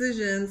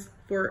decisions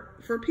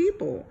for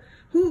people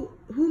who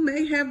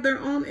may have their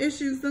own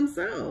issues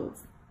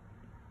themselves.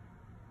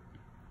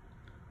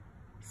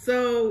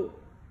 So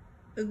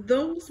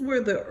those were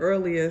the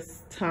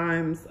earliest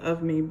times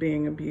of me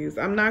being abused.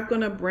 I'm not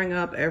going to bring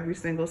up every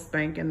single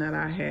spanking that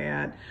I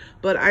had,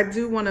 but I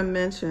do want to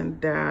mention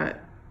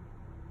that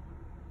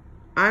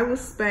I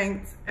was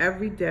spanked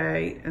every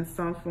day in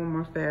some form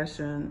or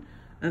fashion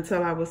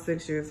until I was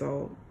 6 years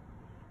old.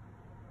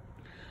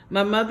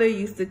 My mother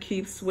used to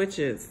keep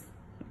switches,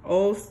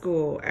 old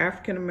school,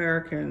 African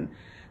American.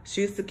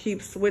 She used to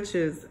keep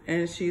switches,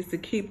 and she used to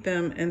keep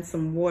them in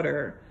some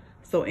water.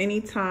 So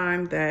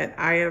anytime that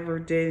I ever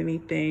did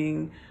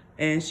anything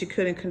and she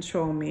couldn't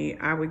control me,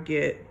 I would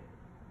get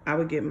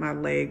my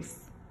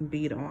legs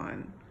beat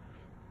on.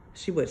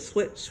 She would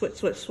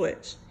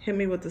switch, hit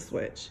me with the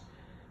switch.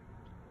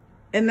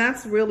 And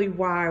that's really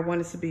why I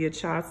wanted to be a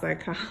child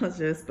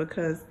psychologist,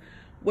 because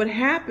what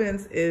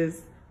happens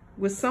is,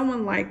 with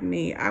someone like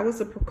me, I was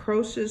a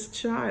precocious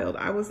child.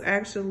 I was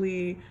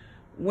actually,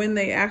 when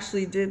they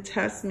actually did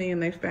test me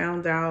and they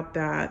found out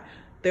that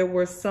there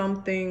were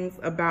some things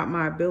about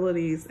my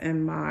abilities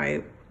and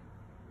my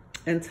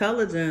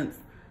intelligence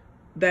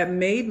that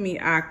made me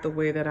act the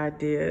way that I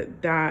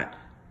did, that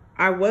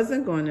I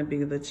wasn't going to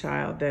be the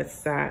child that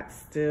sat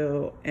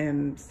still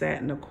and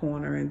sat in a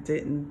corner and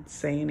didn't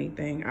say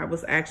anything. I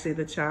was actually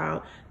the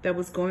child that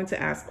was going to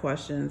ask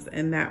questions,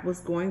 and that was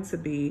going to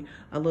be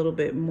a little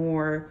bit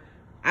more,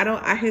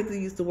 I hate to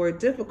use the word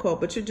difficult,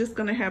 but you're just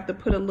going to have to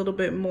put a little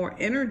bit more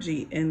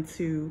energy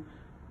into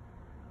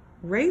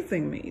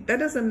raising me. That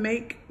doesn't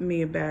make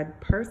me a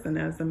bad person.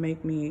 That doesn't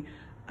make me,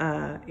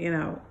 a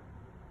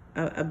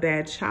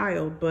bad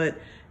child. But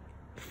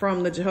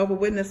from the Jehovah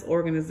Witness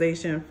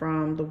organization,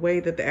 from the way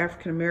that the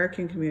African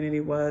American community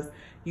was,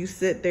 you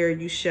sit there,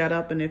 you shut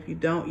up, and if you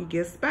don't, you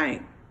get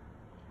spanked.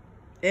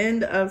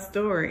 End of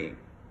story.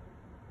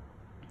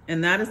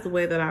 And that is the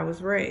way that I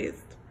was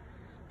raised.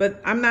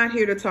 But I'm not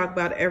here to talk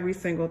about every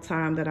single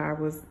time that I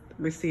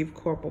received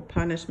corporal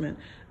punishment.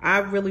 I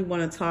really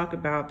want to talk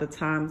about the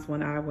times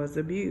when I was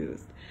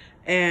abused.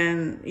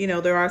 And, you know,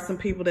 there are some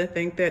people that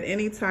think that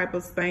any type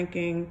of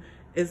spanking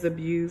is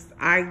abuse.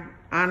 I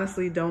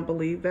honestly don't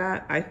believe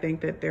that. I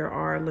think that there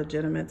are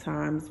legitimate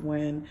times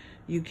when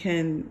you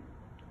can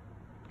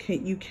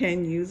you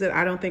can use it.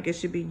 I don't think it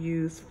should be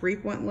used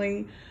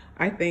frequently.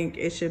 I think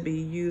it should be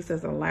used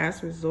as a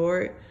last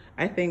resort.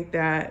 I think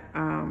that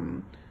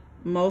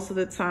most of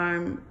the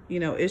time,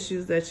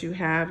 issues that you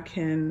have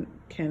can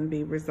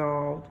be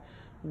resolved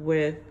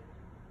with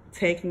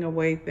taking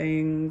away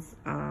things,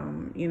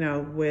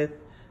 with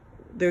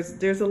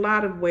there's a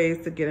lot of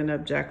ways to get an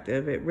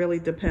objective. It really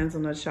depends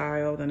on the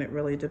child, and it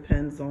really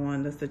depends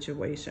on the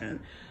situation.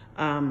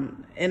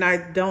 And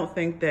I don't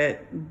think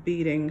that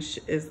beating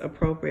is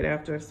appropriate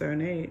after a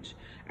certain age.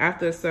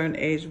 After a certain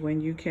age,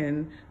 when you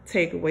can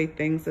take away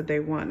things that they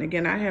want. And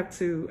again, I have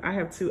two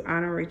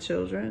honorary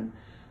children,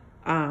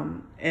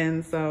 and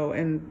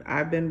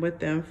I've been with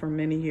them for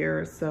many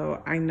years,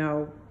 so I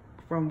know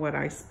from what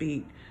I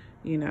speak.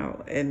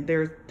 And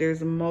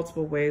there's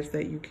multiple ways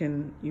that you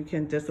can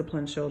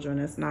discipline children.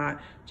 It's not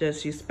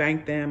just you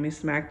spank them, you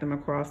smack them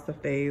across the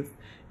face,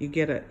 you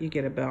get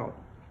a belt.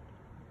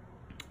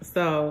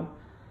 So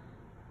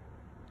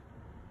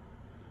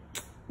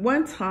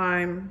one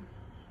time,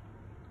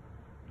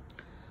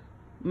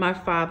 my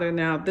father,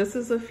 now this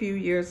is a few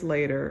years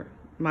later,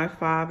 my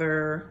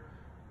father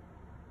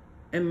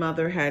and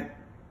mother had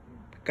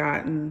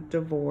gotten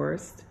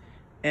divorced.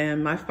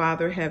 And my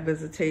father had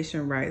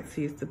visitation rights.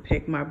 He used to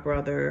pick my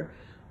brother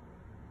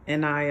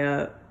and I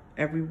up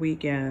every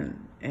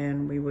weekend,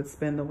 and we would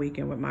spend the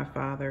weekend with my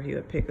father. He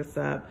would pick us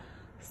up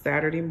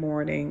Saturday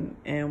morning,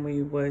 and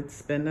we would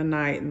spend the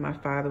night, and my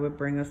father would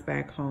bring us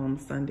back home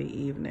Sunday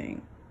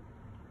evening.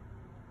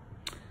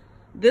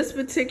 This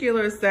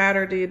particular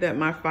Saturday that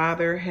my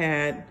father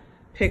had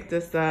picked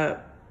us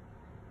up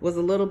was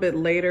a little bit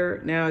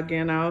later. Now,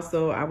 again, I was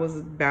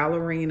a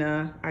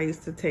ballerina. I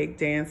used to take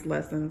dance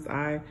lessons.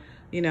 I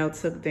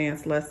took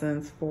dance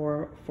lessons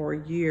for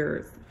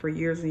years and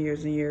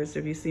years and years.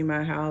 If you see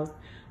my house,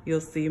 you'll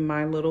see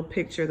my little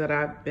picture that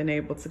I've been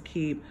able to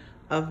keep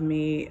of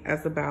me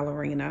as a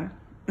ballerina.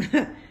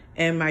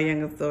 And my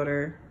youngest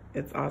daughter,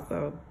 it's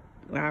also,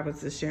 I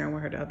was just sharing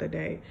with her the other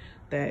day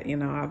that,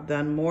 I've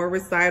done more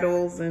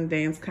recitals and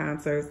dance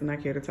concerts than I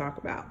care to talk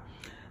about.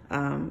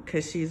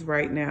 Because she's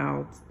right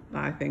now,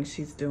 I think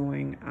she's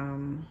doing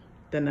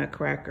the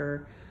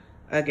Nutcracker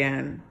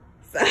again.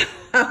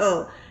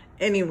 So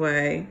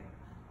anyway,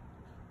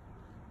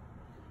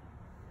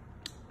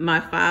 my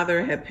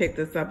father had picked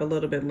us up a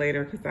little bit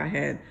later because I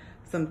had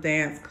some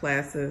dance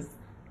classes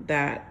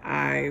that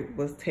I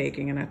was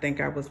taking, and I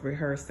think I was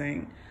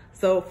rehearsing.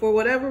 So for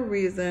whatever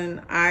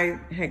reason, I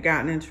had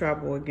gotten in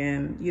trouble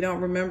again. You don't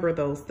remember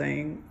those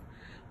things,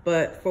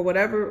 but for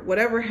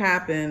whatever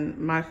happened,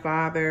 my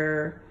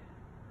father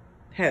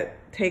had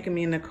taken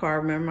me in the car. I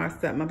remember my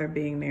stepmother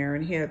being there,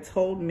 and he had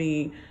told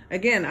me,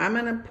 again, I'm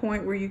at a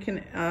point where you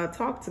can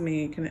talk to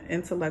me, can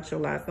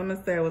intellectualize. I'm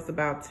gonna say I was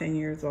about 10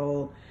 years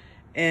old,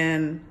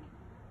 and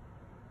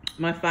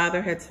my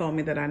father had told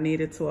me that I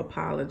needed to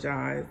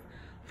apologize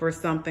for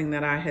something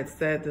that I had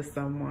said to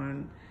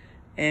someone,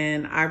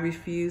 and I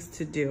refused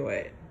to do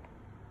it.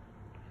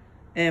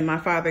 And my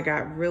father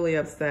got really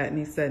upset, and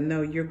he said,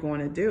 no, you're going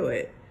to do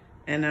it.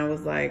 And I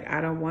was like,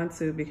 I don't want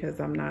to because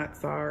I'm not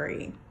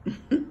sorry.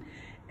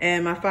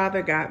 And my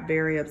father got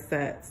very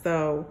upset.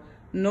 So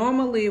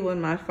normally when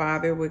my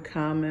father would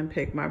come and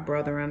pick my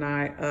brother and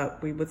I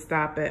up, we would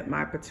stop at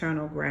my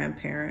paternal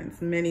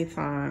grandparents many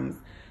times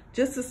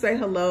just to say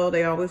hello.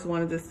 They always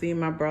wanted to see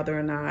my brother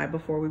and I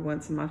before we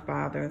went to my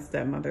father and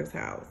stepmother's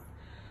house.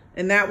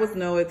 And that was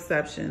no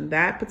exception.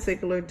 That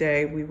particular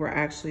day, we were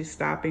actually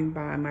stopping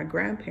by my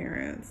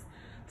grandparents.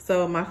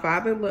 So my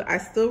father, I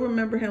still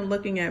remember him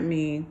looking at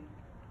me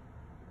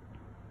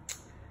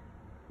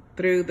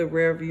through the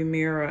rearview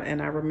mirror,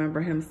 and I remember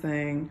him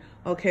saying,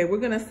 okay, we're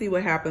gonna see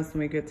what happens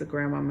when we get to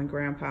Grandmom and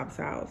Grandpop's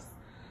house.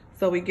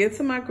 So we get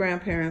to my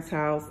grandparents'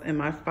 house, and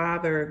my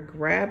father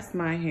grabs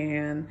my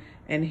hand,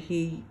 and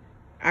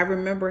I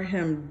remember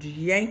him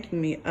yanking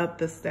me up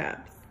the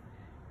steps.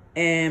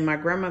 And my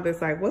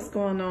grandmother's like, what's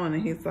going on?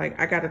 And he's like,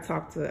 I gotta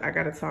talk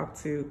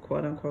to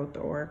quote unquote the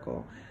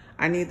Oracle.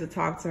 I need to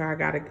talk to her.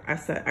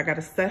 I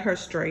gotta set her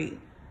straight.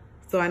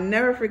 So I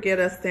never forget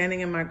us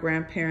standing in my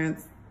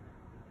grandparents'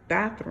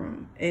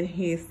 bathroom, and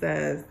he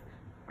says,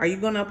 are you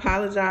gonna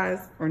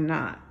apologize or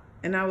not?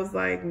 And I was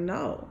like,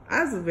 no.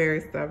 I was very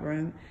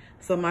stubborn.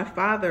 So my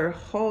father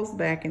holds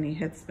back and he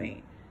hits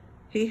me.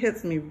 He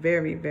hits me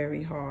very,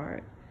 very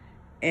hard.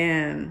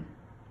 And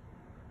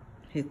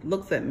he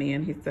looks at me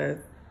and he says,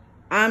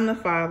 I'm the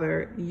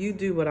father, you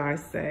do what I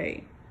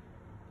say.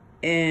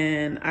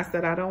 And I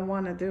said, I don't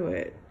want to do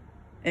it.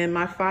 And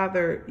my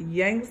father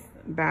yanks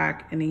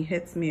back and he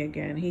hits me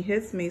again. He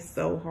hits me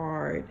so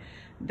hard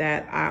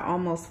that I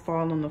almost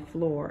fall on the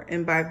floor.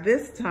 And by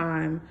this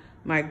time,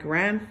 my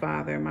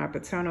grandfather, my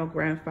paternal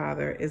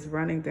grandfather, is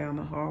running down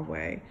the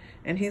hallway.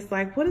 And he's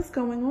like, what is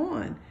going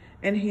on?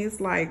 And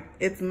he's like,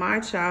 it's my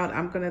child.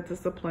 I'm going to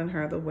discipline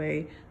her the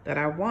way that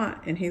I want.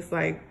 And he's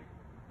like,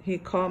 he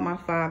called my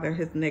father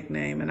his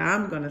nickname. And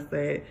I'm going to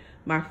say it.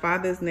 My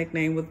father's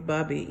nickname was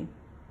Bubby.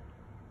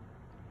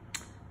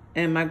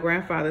 And my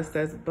grandfather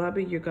says,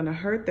 Bubby, you're going to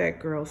hurt that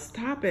girl.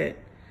 Stop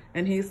it.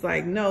 And he's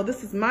like, no,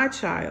 this is my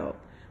child.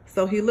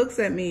 So he looks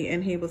at me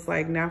and he was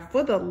like, now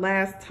for the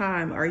last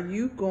time, are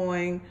you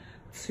going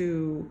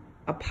to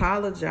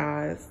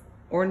apologize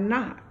or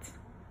not?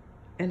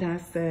 And I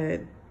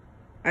said,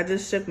 I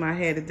just shook my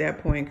head at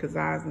that point because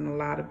I was in a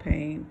lot of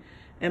pain.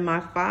 And my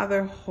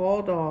father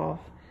hauled off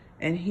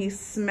and he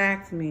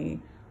smacked me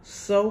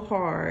so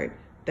hard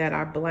that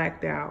I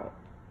blacked out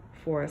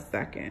for a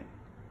second.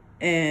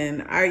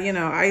 And I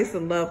used to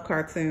love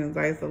cartoons.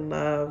 I used to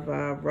love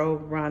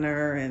Road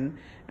Runner, and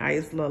I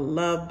used to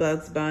love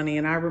Bugs Bunny.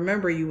 And I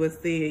remember you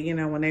would see,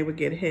 when they would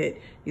get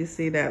hit, you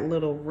see that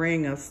little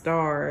ring of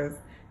stars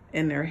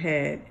in their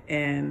head.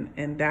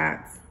 And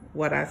that's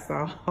what I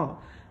saw.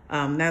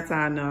 That's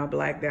how I know I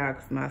blacked out,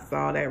 because I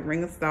saw that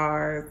ring of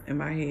stars in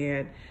my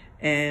head.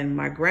 And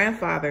my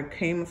grandfather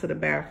came into the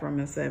bathroom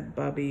and said,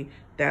 Bubby,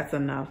 that's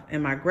enough.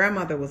 And my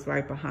grandmother was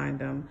right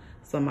behind him.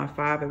 So my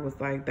father was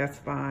like, that's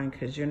fine,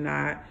 because you're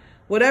not,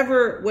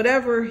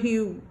 whatever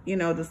he,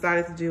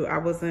 decided to do, I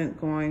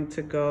wasn't going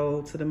to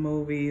go to the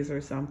movies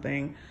or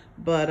something.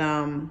 But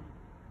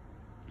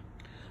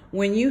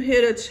when you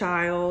hit a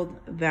child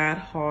that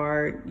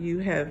hard, you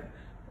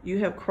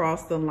have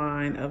crossed the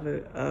line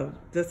of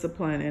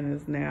discipline and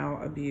is now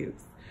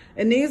abuse.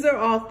 And these are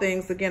all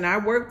things, again, I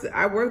worked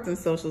in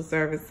social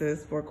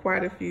services for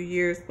quite a few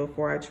years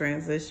before I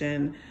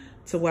transitioned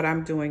to what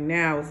I'm doing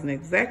now as an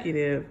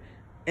executive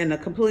in a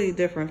completely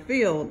different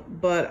field.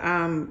 But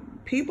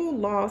people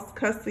lost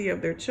custody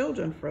of their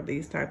children for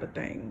these type of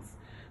things.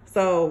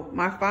 So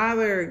my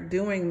father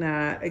doing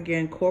that,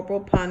 again,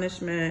 corporal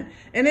punishment.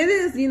 And it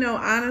is,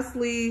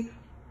 honestly,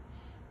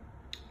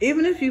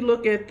 even if you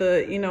look at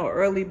the,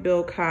 early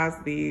Bill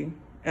Cosby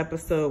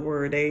episode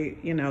where they,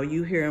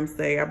 you hear him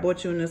say, I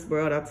brought you in this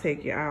world, I'll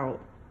take you out.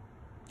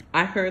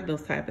 I heard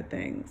those type of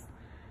things.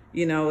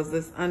 It's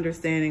this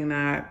understanding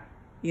that,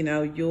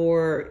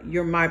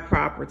 you're my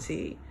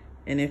property.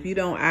 And if you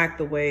don't act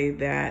the way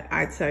that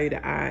I tell you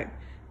to act,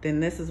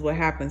 then this is what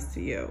happens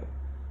to you.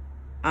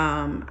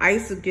 I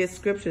used to get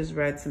scriptures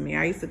read to me.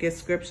 I used to get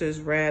scriptures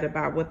read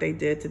about what they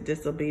did to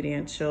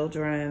disobedient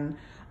children,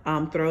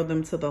 throw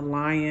them to the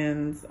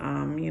lions.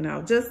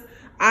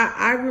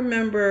 I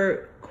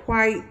remember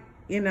quite,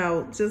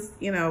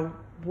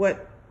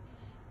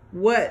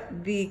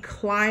 what the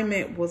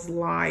climate was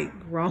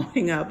like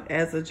growing up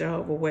as a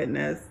Jehovah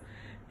Witness,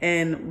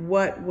 and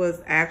what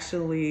was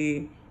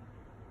actually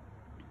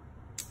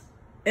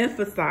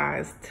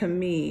emphasized to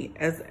me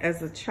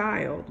as a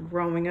child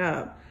growing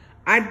up.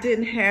 I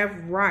didn't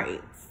have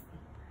rights.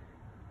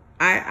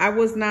 I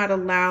was not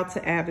allowed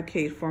to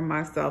advocate for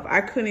myself.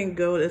 I couldn't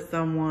go to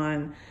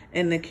someone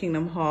in the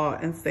Kingdom Hall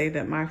and say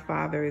that my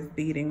father is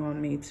beating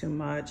on me too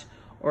much,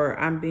 or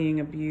I'm being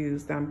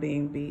abused, I'm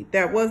being beat.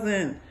 That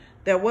wasn't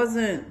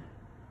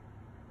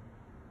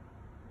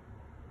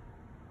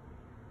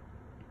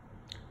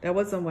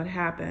what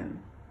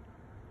happened.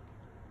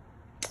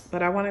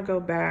 But I want to go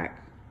back.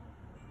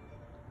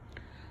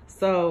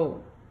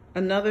 So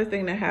another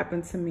thing that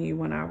happened to me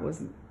when I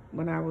was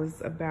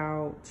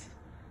about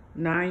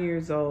 9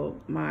 years old,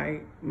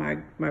 my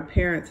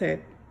parents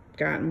had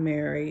gotten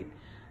married,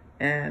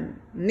 and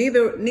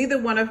neither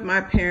one of my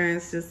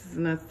parents, just as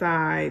an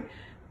aside,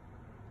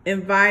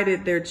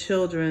 invited their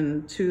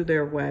children to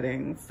their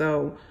wedding.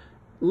 So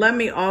let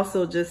me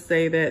also just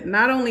say that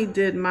not only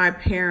did my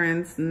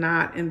parents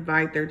not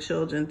invite their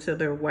children to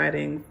their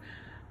weddings,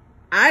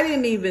 I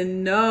didn't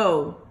even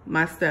know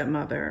my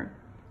stepmother.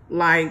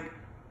 Like,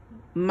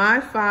 my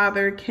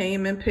father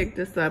came and picked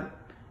us up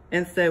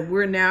and said,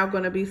 we're now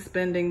going to be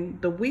spending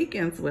the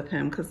weekends with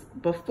him. Because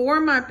before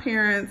my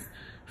parents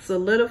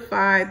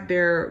solidified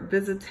their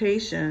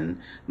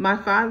visitation, my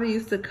father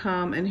used to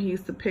come and he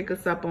used to pick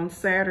us up on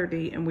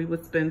Saturday, and we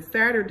would spend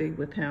Saturday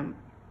with him.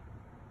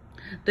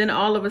 Then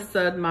all of a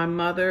sudden, my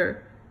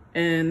mother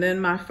and then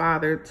my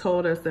father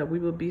told us that we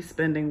would be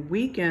spending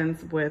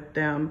weekends with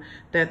them,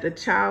 that the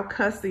child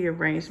custody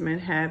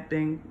arrangement had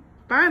been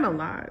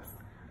finalized.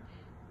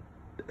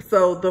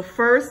 So the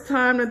first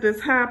time that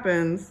this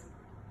happens,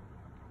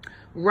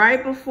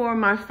 right before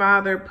my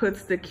father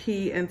puts the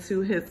key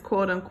into his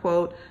quote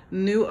unquote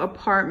new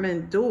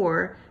apartment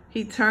door,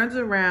 he turns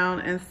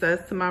around and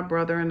says to my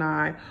brother and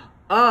I,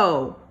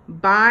 oh,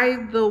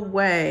 by the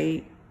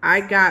way,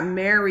 I got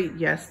married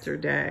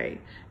yesterday,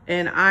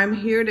 and I'm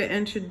here to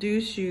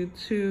introduce you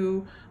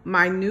to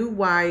my new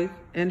wife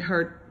and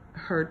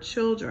her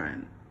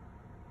children.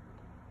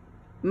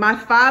 My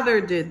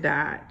father did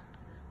that.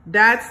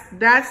 That's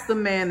the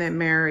man that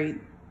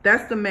married.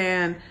 That's the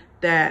man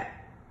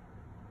that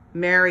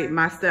married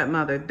my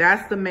stepmother.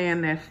 That's the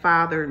man that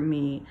fathered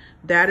me.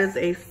 That is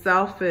a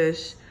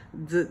selfish,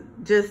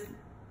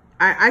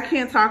 I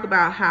can't talk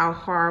about how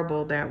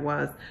horrible that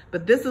was,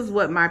 but this is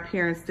what my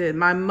parents did.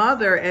 My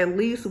mother, at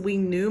least we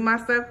knew my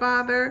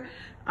stepfather.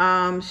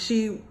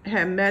 She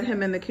had met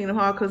him in the Kingdom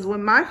Hall, because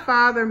when my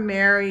father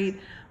married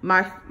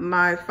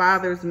my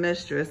father's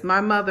mistress,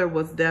 my mother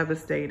was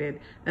devastated.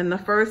 And the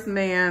first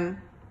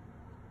man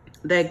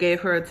that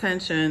gave her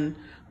attention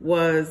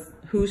was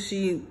who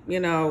she,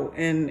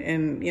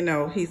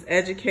 and he's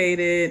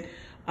educated,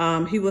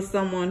 He was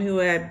someone who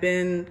had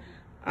been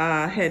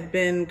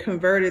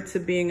converted to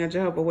being a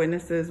Jehovah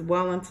Witnesses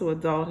well into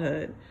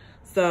adulthood.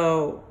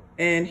 So,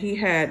 and he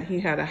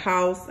had a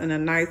house in a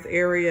nice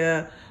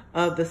area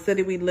of the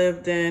city we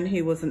lived in.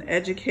 He was an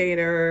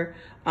educator.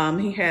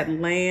 He had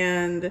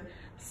land.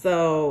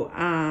 So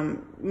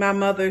my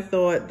mother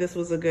thought this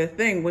was a good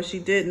thing. What she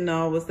didn't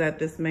know was that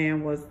this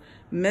man was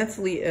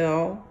mentally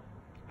ill.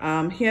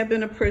 He had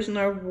been a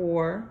prisoner of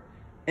war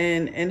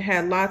and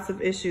had lots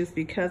of issues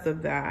because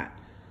of that.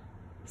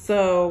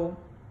 So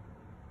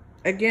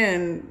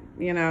again,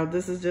 you know,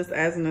 this is just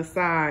as an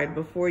aside,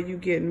 before you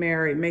get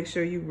married, make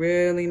sure you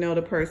really know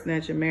the person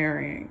that you're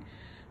marrying.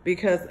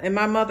 Because, and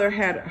my mother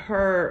had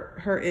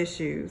her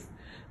issues.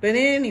 But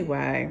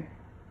anyway,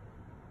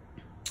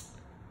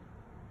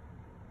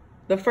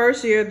 the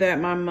first year that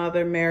my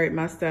mother married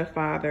my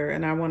stepfather,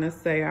 and I want to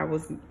say I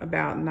was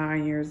about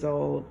 9 years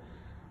old,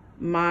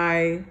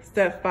 my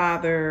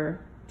stepfather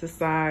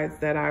decides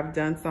that I've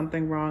done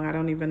something wrong. I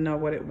don't even know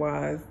what it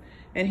was.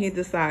 And he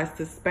decides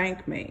to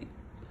spank me.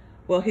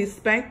 Well, he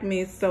spanked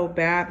me so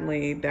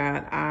badly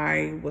that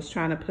I was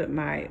trying to put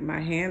my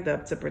hand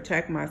up to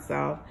protect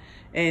myself.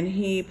 And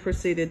he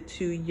proceeded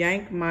to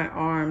yank my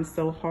arm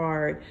so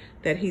hard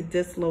that he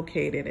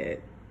dislocated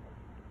it.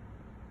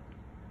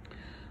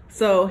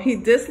 So he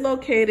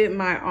dislocated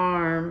my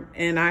arm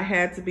and I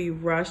had to be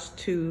rushed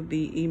to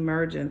the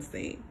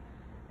emergency.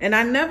 And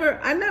I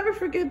never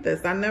forget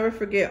this. I never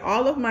forget,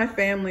 all of my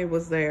family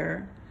was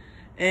there.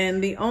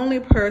 And the only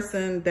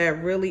person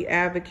that really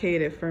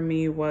advocated for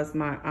me was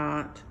my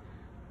aunt,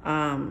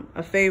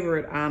 a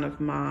favorite aunt of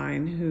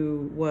mine,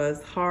 who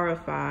was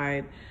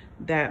horrified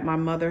that my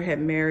mother had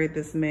married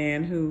this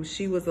man who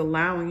she was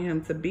allowing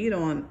him to beat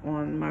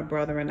on my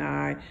brother and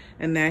I,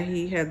 and that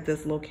he had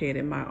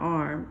dislocated my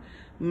arm.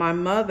 My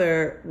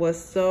mother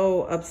was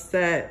so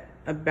upset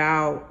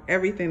about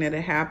everything that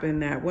had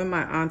happened that when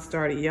my aunt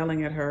started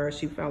yelling at her,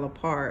 she fell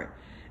apart.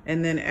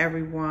 And then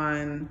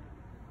everyone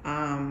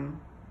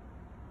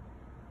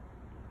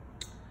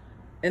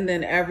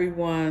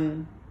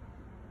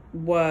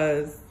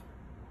was,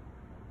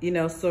 you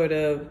know, sort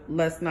of,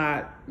 let's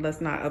not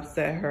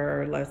upset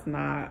her. Let's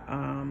not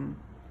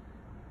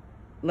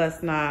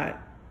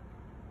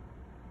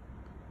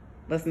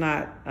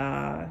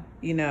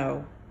you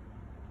know,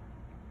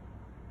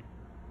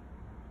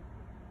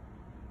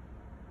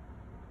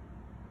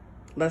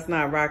 let's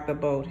not rock the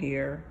boat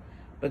here,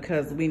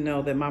 because we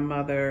know that my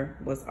mother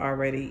was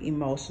already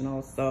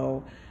emotional.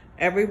 So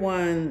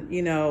everyone,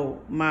 you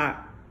know, my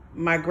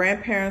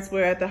grandparents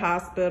were at the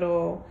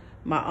hospital.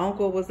 My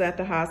uncle was at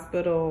the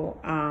hospital.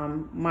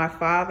 My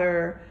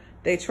father,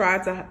 they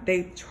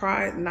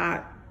tried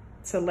not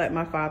to let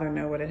my father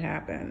know what had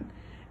happened.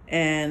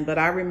 But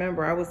I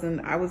remember I was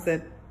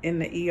in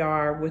the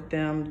ER with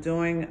them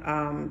doing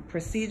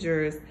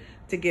procedures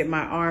to get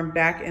my arm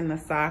back in the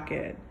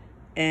socket.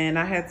 And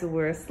I had to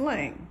wear a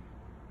sling.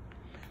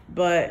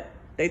 But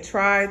they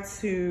tried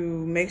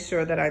to make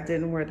sure that I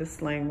didn't wear the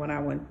sling when I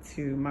went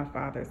to my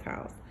father's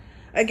house.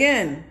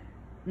 Again,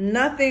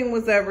 nothing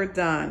was ever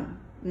done.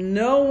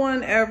 Nothing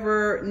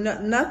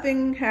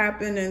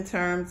happened in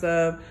terms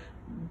of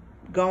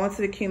going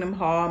to the Kingdom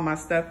Hall, my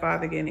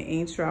stepfather getting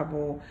in any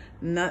trouble.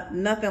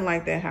 Nothing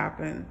like that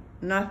happened.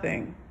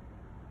 Nothing.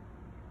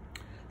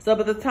 So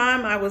by the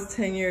time I was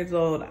 10 years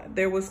old,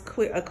 there was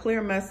a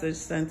clear message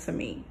sent to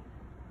me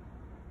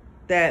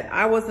that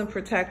I wasn't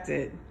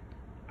protected.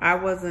 I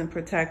wasn't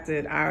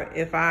protected.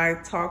 If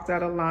I talked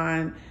out of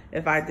line,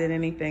 if I did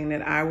anything,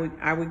 that I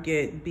would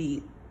get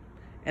beat.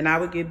 And I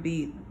would get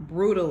beat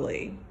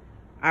brutally.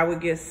 I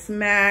would get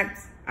smacked.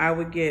 I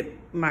would get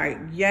my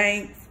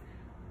yanked.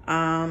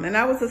 And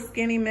I was a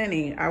skinny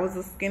mini. I was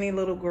a skinny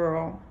little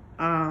girl.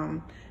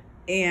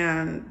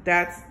 And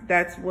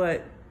that's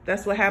what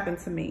happened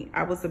to me.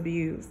 I was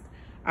abused.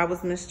 I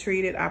was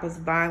mistreated. I was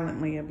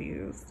violently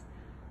abused.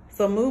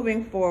 So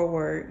moving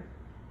forward,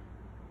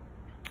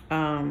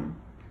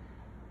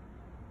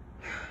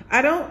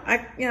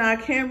 I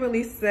can't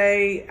really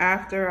say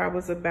after I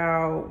was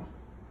about,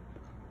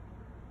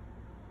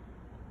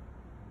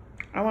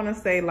 I want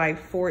to say like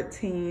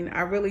 14,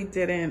 I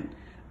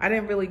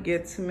didn't really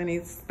get too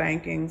many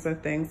spankings or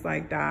things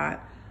like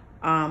that.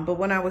 But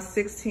when I was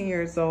 16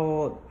 years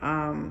old,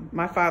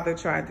 my father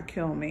tried to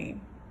kill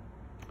me.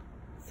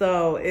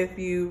 So if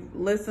you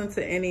listen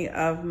to any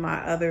of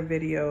my other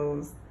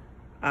videos,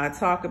 I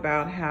talk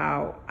about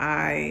how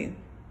I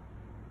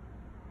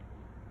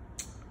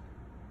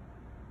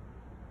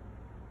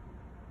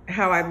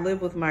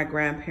lived with my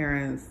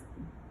grandparents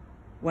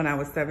when I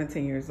was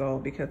 17 years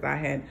old, because I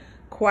had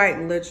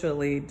quite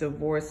literally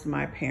divorced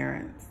my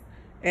parents.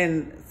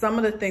 And some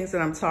of the things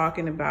that I'm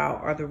talking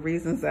about are the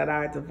reasons that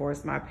I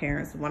divorced my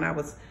parents. When I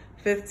was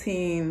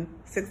 15,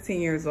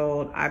 16 years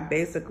old, I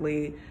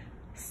basically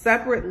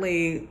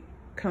separately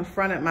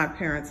confronted my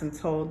parents and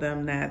told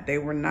them that they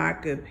were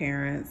not good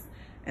parents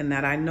and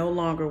that I no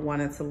longer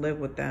wanted to live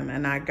with them.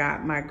 And I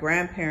got my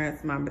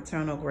grandparents, my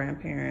maternal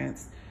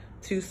grandparents,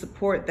 to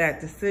support that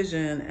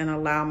decision and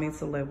allow me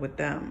to live with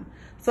them.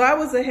 So I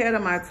was ahead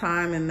of my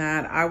time in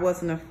that I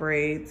wasn't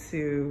afraid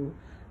to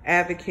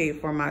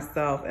advocate for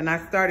myself. And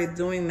I started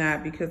doing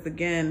that because,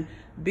 again,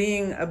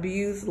 being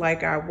abused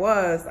like I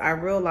was, I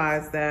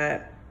realized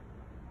that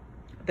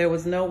there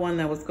was no one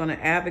that was going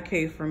to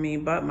advocate for me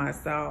but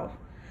myself.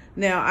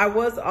 Now, I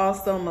was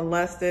also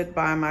molested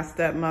by my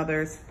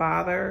stepmother's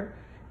father,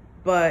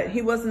 but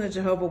he wasn't a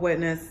Jehovah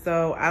Witness,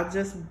 so I'll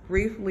just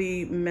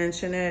briefly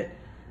mention it.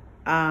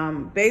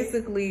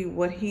 Basically,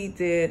 what he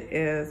did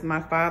is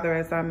my father,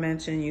 as I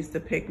mentioned, used to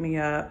pick me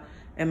up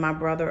and my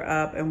brother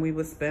up, and we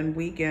would spend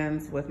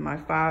weekends with my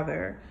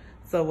father.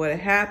 So what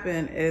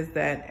happened is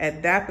that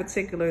at that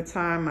particular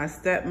time, my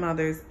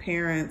stepmother's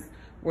parents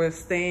were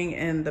staying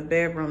in the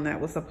bedroom that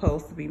was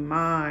supposed to be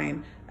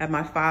mine at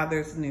my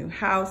father's new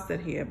house that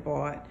he had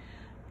bought.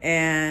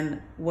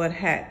 And what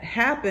had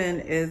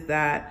happened is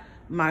that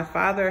my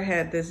father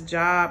had this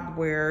job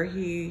where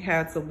he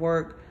had to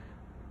work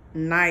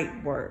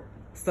night work.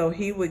 So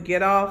he would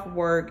get off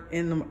work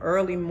in the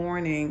early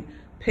morning,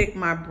 pick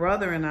my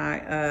brother and I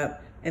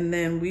up, and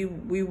then we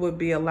would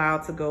be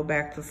allowed to go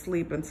back to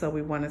sleep until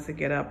we wanted to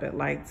get up at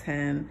like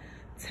 10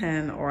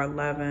 or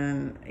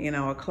 11,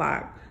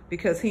 o'clock,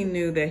 because he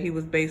knew that he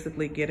was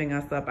basically getting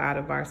us up out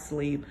of our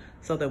sleep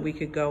so that we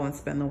could go and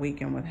spend the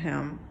weekend with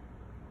him.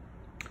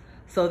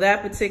 So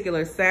that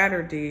particular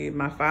Saturday,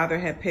 my father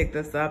had picked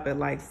us up at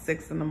like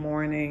 6 in the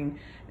morning,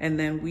 and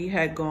then we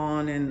had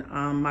gone, and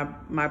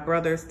my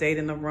brother stayed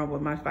in the room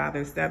with my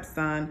father's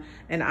stepson,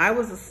 and I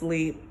was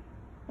asleep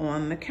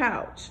on the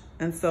couch.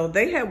 And so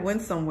they had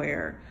went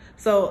somewhere.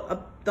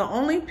 So the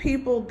only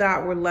people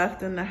that were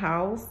left in the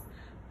house,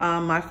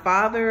 my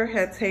father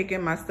had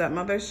taken my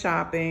stepmother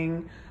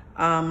shopping,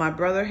 my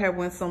brother had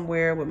went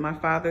somewhere with my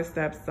father's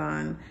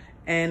stepson,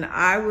 and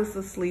I was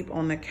asleep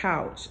on the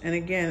couch. And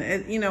again,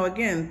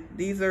 again,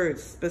 these are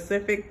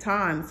specific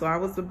times. So I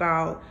was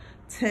about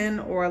 10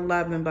 or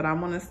 11, but I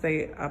want to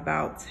say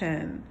about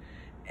 10.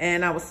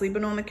 And I was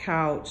sleeping on the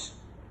couch.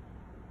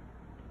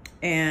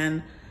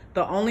 And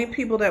the only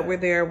people that were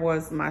there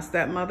was my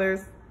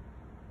stepmother's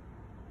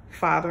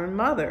father and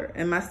mother.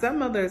 And my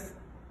stepmother's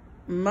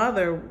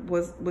mother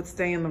would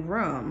stay in the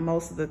room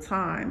most of the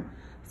time.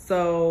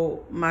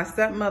 So my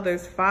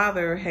stepmother's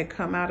father had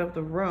come out of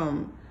the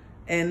room,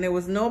 and there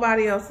was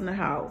nobody else in the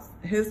house.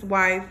 His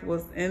wife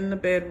was in the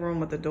bedroom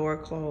with the door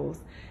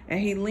closed, and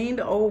he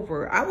leaned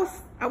over. I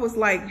was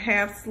like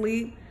half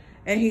asleep,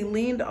 and he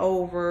leaned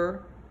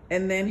over,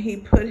 and then he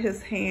put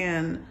his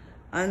hand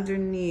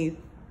underneath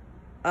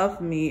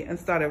of me and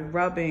started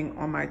rubbing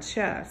on my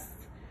chest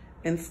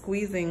and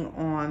squeezing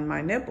on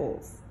my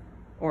nipples,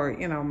 or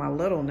my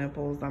little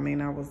nipples. I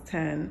mean, I was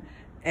 10,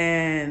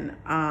 and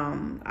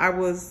I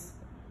was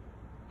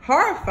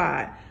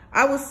horrified.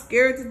 I was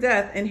scared to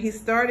death, and he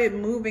started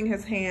moving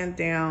his hand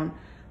down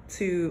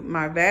to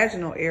my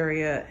vaginal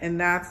area, and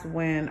that's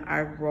when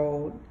I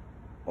rolled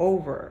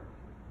over.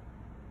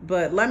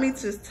 But let me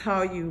just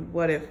tell you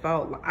what it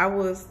felt like. I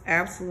was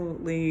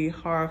absolutely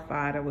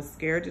horrified. I was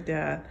scared to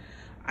death.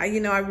 I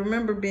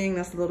remember being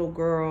this little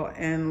girl,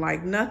 and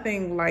like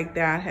nothing like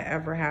that had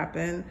ever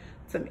happened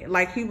to me.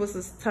 Like, he was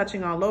just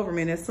touching all over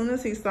me, and as soon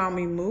as he saw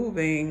me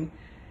moving,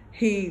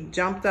 he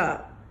jumped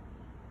up.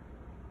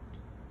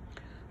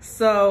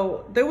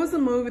 So there was a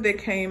movie that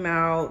came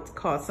out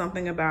called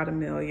Something About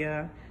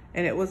Amelia,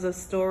 and it was a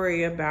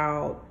story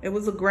about, it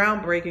was a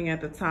groundbreaking at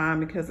the time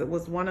because it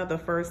was one of the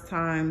first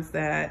times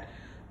that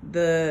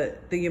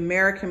the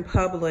American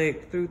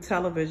public through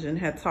television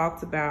had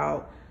talked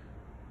about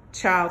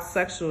child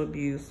sexual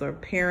abuse, or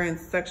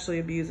parents sexually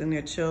abusing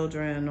their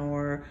children,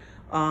 or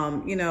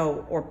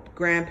or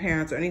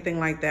grandparents or anything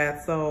like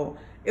that. So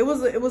it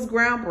was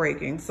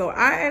groundbreaking. So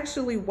I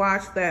actually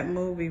watched that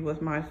movie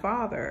with my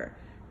father.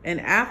 And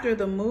after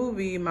the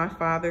movie, my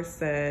father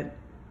said,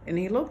 and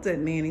he looked at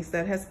me and he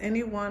said, "Has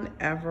anyone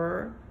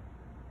ever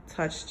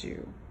touched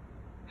you?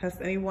 Has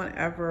anyone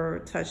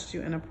ever touched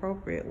you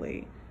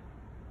inappropriately?"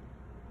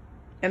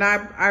 And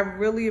I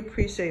really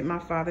appreciate my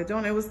father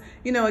doing it. It was,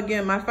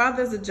 again, my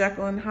father's a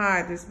Jekyll and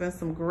Hyde. There's been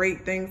some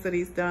great things that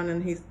he's done,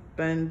 and he's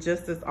been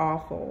just as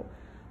awful.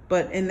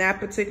 But in that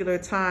particular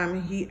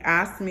time, he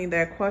asked me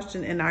that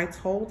question, and I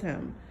told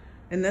him.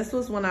 And this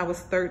was when I was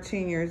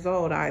 13 years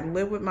old. I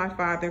lived with my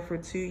father for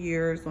 2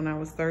 years, when I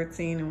was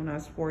 13 and when I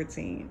was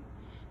 14.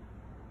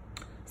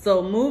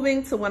 So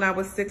moving to when I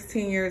was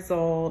 16 years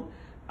old,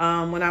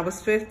 when I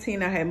was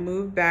 15, I had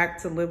moved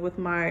back to live with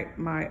my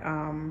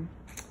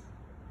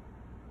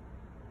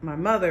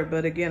mother.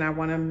 But again, I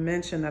want to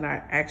mention that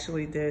I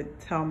actually did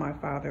tell my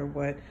father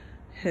what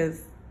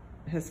his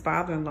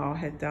father-in-law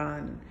had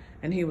done,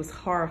 and he was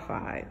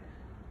horrified.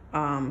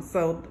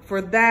 So for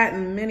that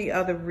and many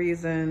other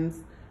reasons,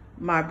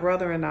 my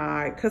brother and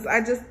I, because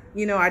I just,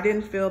 I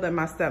didn't feel that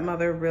my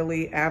stepmother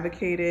really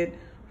advocated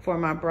for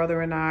my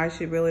brother and I.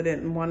 She really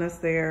didn't want us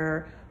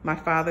there. My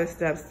father's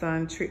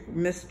stepson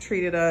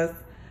mistreated us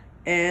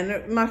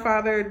And my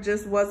father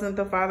just wasn't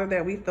the father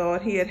that we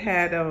thought. He had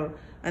had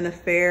an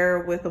affair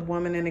with a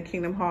woman in the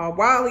Kingdom Hall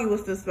while he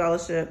was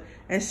disfellowship,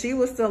 and she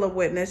was still a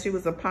witness. She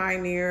was a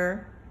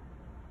pioneer.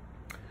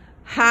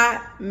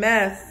 Hot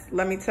mess,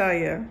 let me tell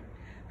you.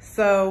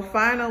 So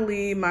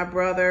finally, my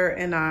brother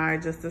and I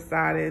just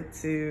decided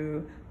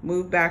to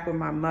move back with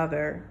my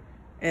mother.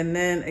 And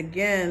then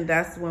again,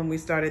 that's when we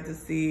started to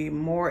see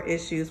more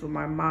issues with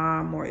my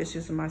mom, more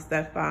issues with my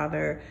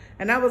stepfather.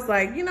 And I was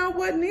like, you know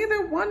what?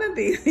 Neither one of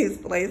these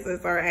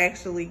places are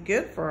actually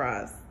good for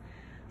us.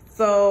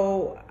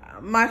 So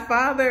my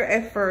father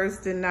at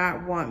first did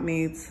not want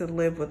me to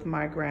live with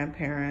my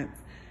grandparents.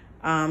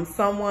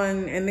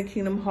 Someone in the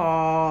Kingdom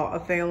Hall,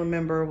 a family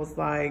member, was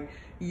like,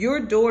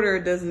 your daughter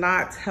does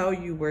not tell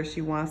you where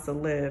she wants to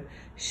live.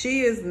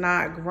 She is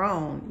not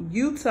grown.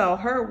 You tell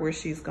her where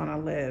she's gonna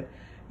live.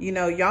 You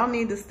know, y'all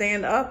need to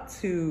stand up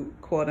to,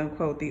 quote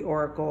unquote, the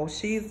oracle.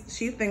 She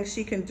thinks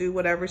she can do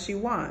whatever she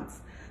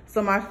wants.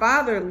 So my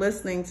father,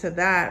 listening to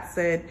that,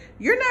 said,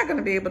 you're not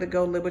gonna be able to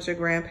go live with your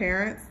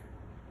grandparents.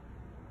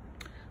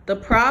 The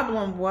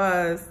problem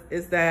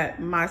is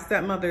that my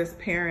stepmother's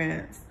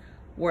parents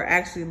were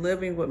actually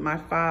living with my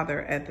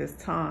father at this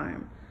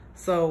time.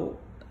 So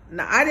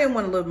now, I didn't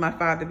want to live with my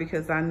father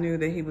because I knew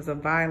that he was a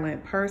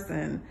violent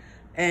person,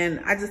 and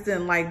I just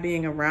didn't like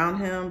being around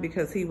him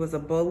because he was a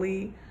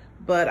bully.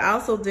 But I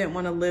also didn't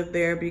want to live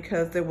there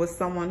because there was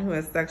someone who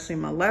had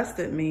sexually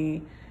molested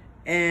me,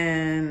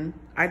 and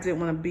I didn't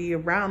want to be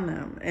around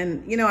them.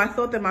 And, you know, I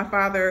thought that my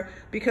father,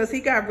 because he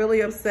got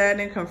really upset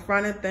and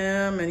confronted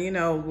them and, you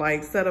know,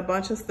 like said a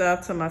bunch of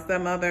stuff to my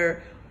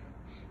stepmother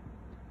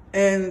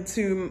and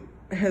to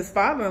his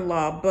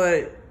father-in-law.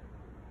 But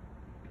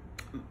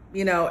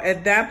you know,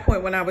 at that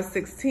point when I was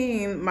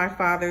 16, my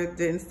father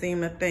didn't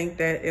seem to think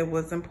that it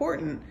was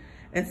important.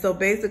 And so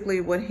basically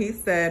what he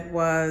said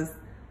was,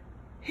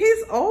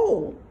 he's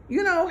old,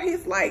 you know,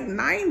 he's like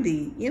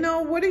 90, you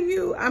know, what are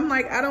you? I'm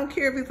like, I don't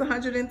care if he's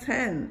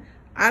 110.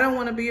 I don't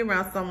want to be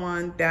around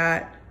someone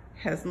that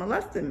has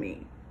molested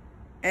me.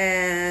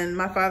 And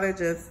my father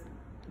just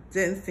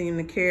didn't seem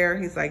to care.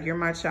 He's like, you're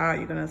my child,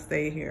 you're going to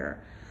stay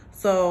here.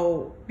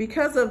 So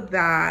because of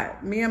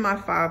that, me and my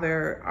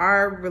father,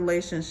 our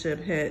relationship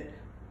hit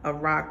a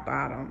rock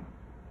bottom.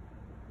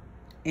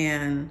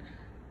 And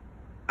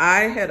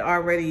I had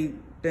already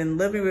been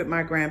living with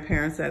my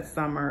grandparents that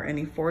summer, and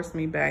he forced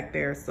me back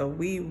there. So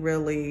we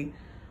really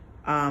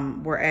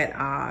were at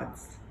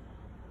odds.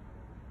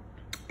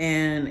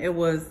 And it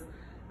was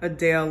a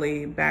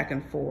daily back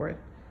and forth.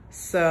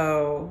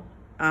 So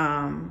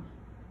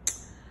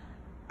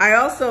I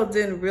also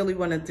didn't really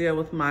want to deal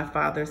with my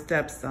father's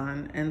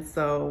stepson. And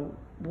so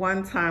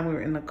one time we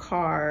were in the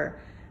car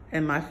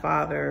and my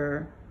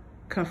father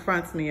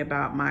confronts me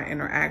about my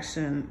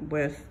interaction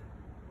with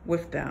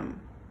them.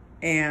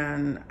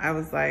 And I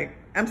was like,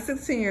 I'm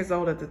 16 years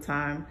old at the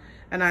time.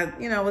 And I,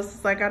 you know, was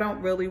just like, I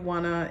don't really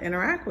want to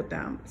interact with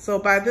them. So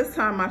by this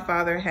time, my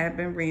father had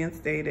been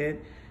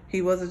reinstated.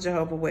 He was a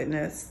Jehovah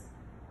Witness.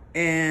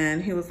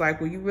 And he was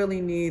like, well, you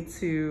really need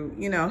to,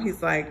 you know,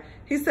 he's like,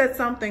 he said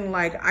something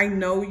like, I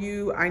know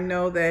you, I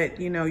know that,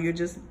 you know, you're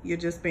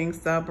just being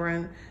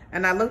stubborn.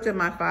 And I looked at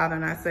my father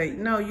and I said,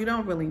 no, you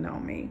don't really know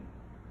me.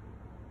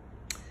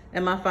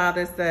 And my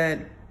father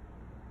said,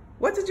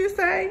 what did you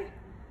say?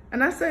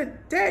 And I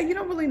said, Dad, you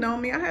don't really know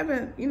me. I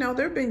haven't, you know,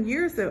 there have been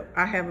years that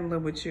I haven't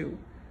lived with you.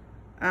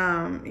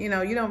 You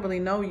know, you don't really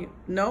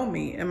know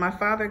me. And my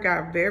father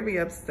got very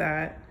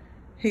upset.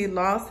 He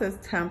lost his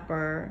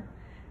temper.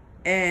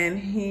 And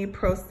he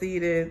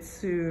proceeded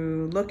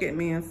to look at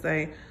me and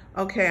say,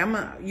 okay,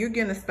 you're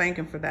getting a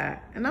spanking for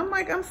that. And I'm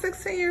like, I'm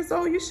 16 years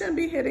old. You shouldn't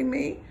be hitting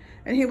me.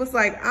 And he was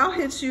like, I'll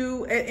hit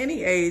you at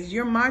any age.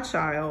 You're my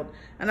child.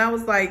 And I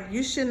was like,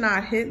 you should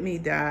not hit me,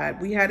 Dad.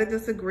 We had a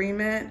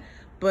disagreement,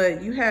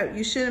 but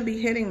you shouldn't be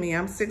hitting me.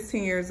 I'm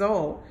 16 years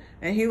old.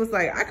 And he was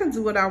like, I can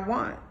do what I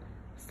want.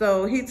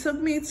 So he took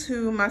me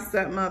to my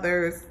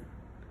stepmother's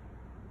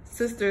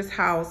sister's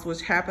house,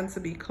 which happened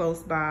to be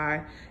close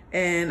by.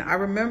 And I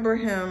remember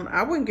him,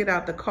 I wouldn't get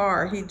out the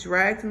car. He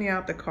dragged me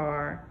out the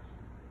car.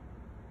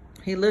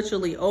 He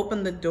literally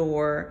opened the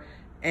door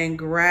and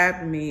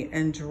grabbed me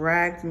and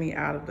dragged me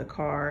out of the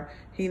car.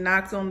 He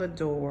knocked on the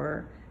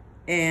door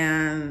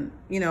and,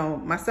 you know,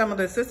 my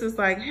stepmother's sister's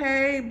like,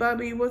 hey,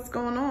 Bubby, what's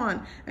going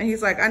on? And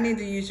he's like, I need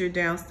to use your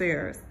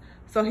downstairs.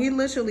 So he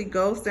literally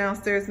goes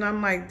downstairs and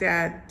I'm like,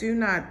 Dad, do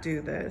not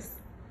do this.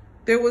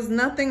 There was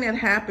nothing that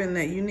happened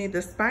that you need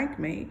to spank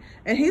me.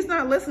 And he's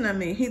not listening to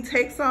me. He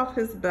takes off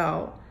his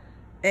belt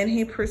and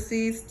he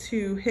proceeds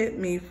to hit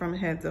me from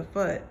head to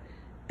foot.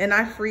 And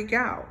I freak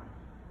out.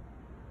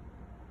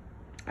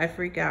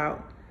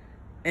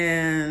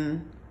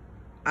 And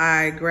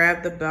I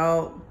grab the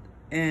belt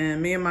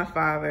and me and my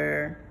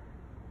father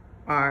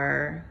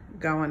are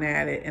going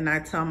at it. And I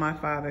tell my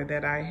father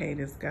that I hate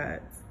his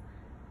guts.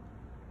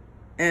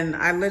 And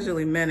I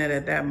literally meant it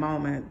at that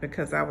moment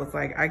because I was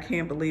like, I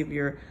can't believe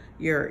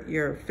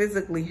you're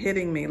physically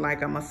hitting me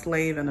like I'm a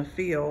slave in a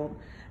field.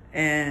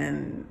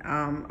 and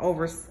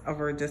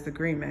over a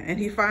disagreement. And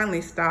he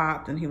finally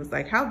stopped, and he was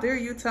like, how dare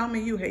you tell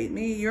me you hate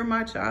me? You're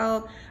my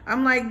child.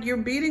 I'm like, you're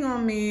beating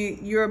on me.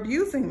 You're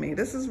abusing me.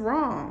 This is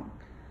wrong.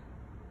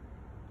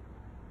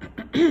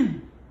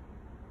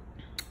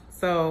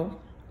 So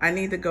I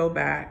need to go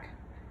back.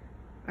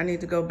 I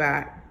need to go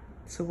back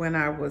to when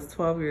I was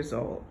 12 years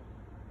old.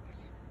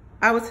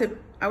 I was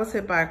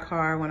hit by a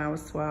car when I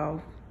was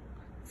 12,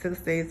 6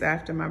 days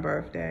after my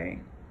birthday.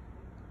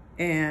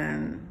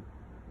 And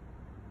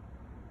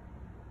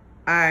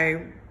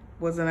I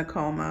was in a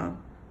coma,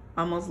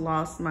 almost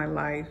lost my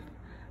life.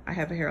 I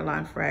have a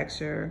hairline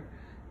fracture.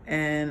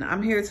 And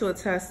I'm here to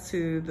attest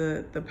to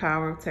the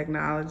power of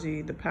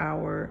technology, the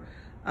power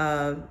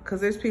of,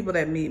 because there's people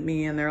that meet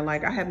me and they're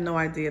like, I have no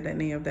idea that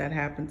any of that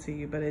happened to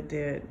you, but it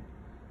did.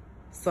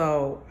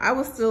 So I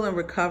was still in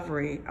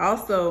recovery.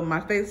 Also, my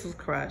face was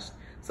crushed.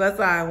 So that's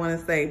why I want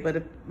to say, but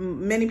if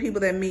many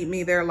people that meet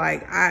me, they're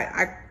like,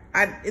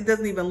 it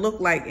doesn't even look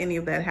like any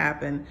of that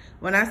happened.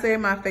 When I say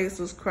my face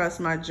was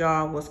crushed, my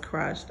jaw was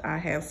crushed. I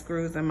have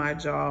screws in my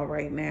jaw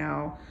right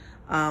now.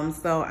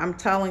 So I'm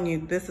telling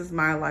you, this is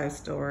my life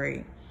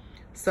story.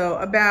 So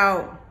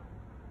about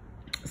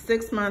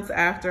 6 months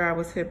after I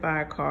was hit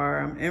by a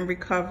car, I'm in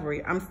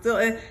recovery. I'm still,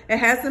 it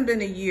hasn't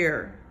been a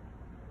year.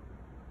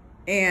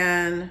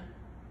 And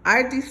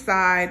I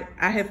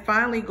had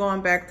finally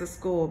gone back to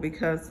school,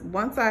 because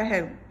once I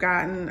had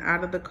gotten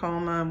out of the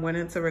coma and went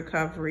into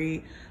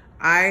recovery,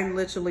 I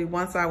literally,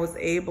 once I was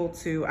able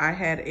to, I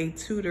had a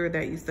tutor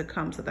that used to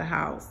come to the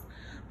house.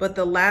 But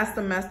the last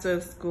semester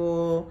of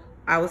school,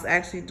 I was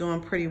actually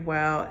doing pretty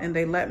well, and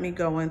they let me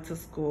go into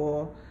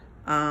school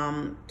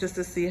just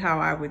to see how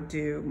I would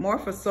do, more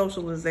for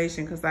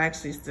socialization, because I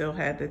actually still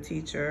had the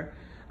teacher,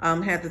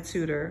 had the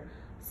tutor.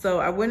 So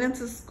I went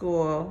into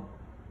school,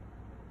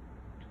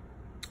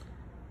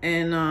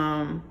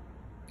 and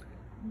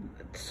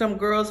some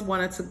girls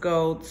wanted to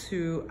go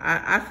to,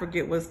 I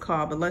forget what it's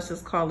called, but let's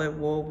just call it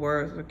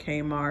Woolworth or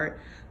Kmart,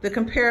 the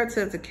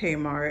comparative to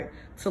Kmart,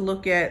 to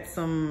look at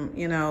some,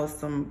 you know,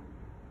 some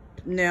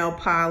nail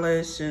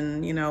polish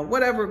and, you know,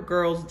 whatever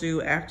girls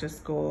do after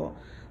school.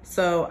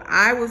 So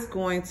I was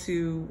going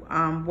to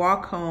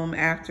walk home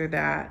after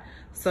that.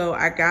 So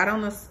I got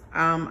on this,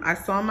 I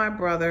saw my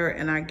brother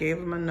and I gave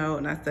him a note,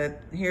 and I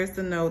said, here's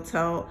the note,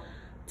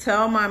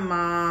 tell my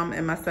mom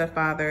and my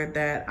stepfather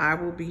that I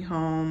will be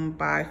home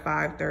by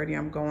 5:30.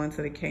 I'm going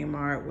to the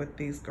Kmart with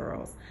these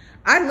girls.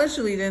 I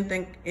literally didn't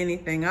think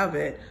anything of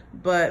it.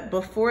 But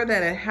before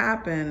that had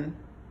happened,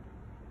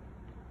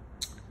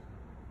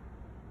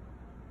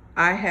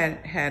 I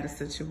had a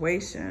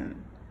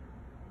situation.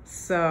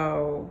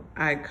 So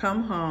I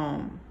come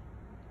home,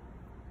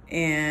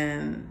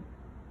 and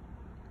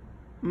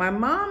my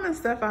mom and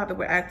stepfather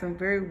were acting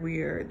very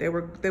weird. They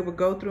would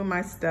go through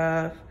my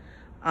stuff.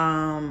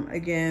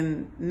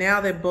 Again,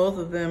 now that both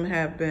of them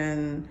have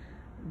been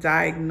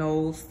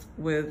diagnosed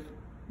with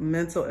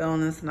mental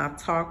illness, and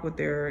I've talked with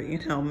their, you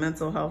know,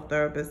 mental health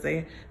therapists,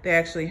 they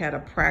actually had a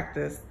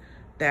practice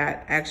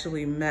that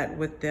actually met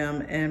with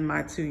them and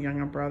my two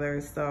younger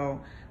brothers.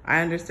 So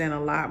I understand a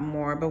lot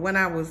more. But when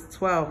I was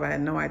 12, I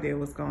had no idea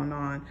what was going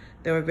on.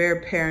 They were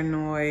very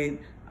paranoid.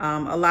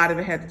 A lot of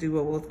it had to do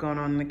with what was going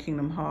on in the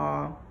Kingdom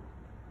Hall.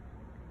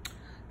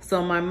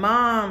 So my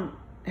mom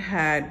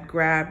had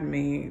grabbed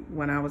me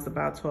when I was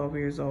about 12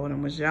 years old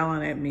and was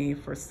yelling at me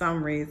for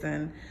some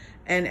reason.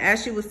 And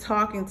as she was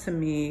talking to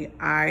me,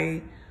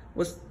 I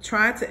was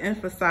trying to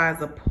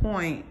emphasize a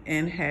point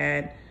and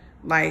had,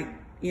 like,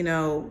 you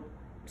know,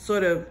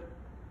 sort of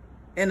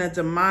in a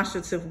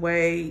demonstrative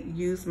way,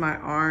 used my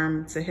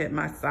arm to hit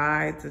my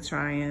side to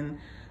try and,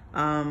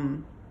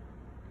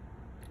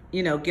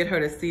 you know, get her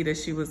to see that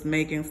she was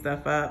making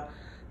stuff up.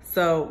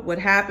 So what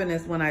happened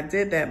is, when I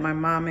did that, my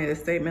mom made a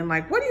statement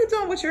like, what are you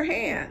doing with your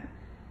hand?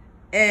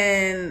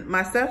 And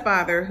my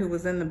stepfather, who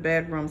was in the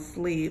bedroom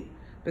asleep,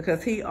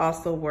 because he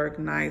also worked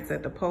nights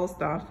at the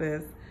post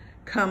office,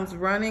 comes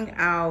running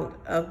out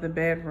of the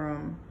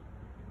bedroom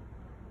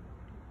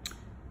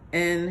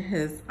in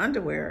his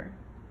underwear,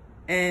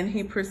 and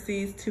he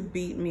proceeds to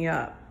beat me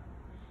up.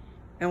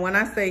 And when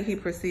I say he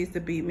proceeds to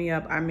beat me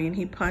up, I mean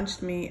he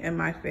punched me in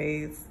my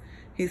face.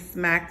 He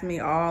smacked me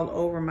all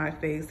over my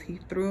face. He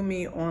threw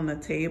me on the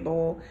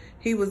table.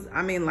 He was,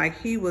 I mean, like,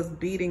 he was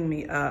beating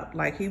me up.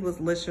 Like, he was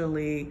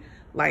literally,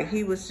 like,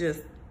 he was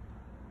just,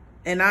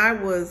 and I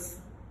was,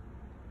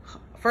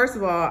 first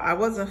of all, I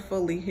wasn't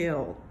fully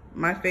healed.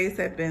 My face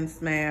had been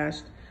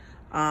smashed.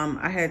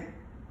 I had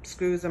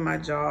screws in my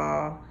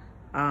jaw.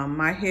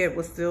 My head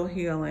was still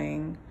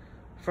healing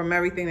from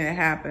everything that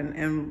happened.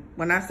 And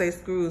when I say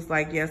screws,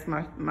 like, yes,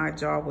 my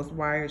jaw was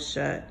wired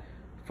shut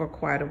for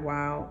quite a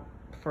while,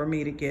 for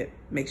me to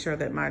make sure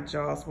that my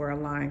jaws were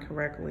aligned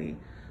correctly.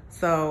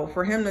 So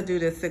for him to do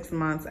this 6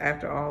 months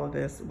after all of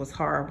this was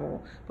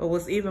horrible. But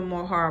what's even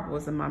more horrible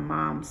was that my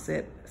mom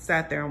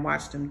sat there and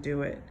watched him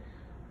do it.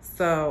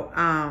 So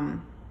I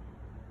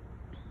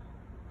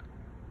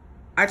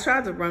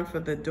tried to run for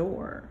the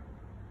door.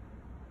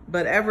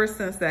 But ever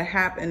since that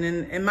happened,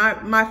 and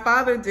my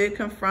father did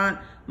confront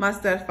my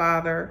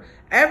stepfather.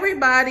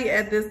 Everybody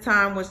at this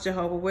time was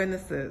Jehovah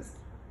Witnesses.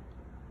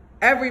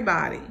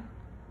 Everybody.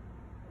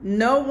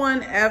 No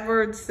one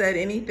ever said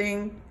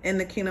anything in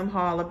the Kingdom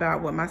Hall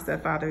about what my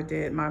stepfather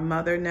did. My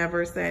mother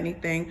never said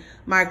anything.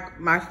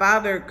 My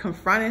father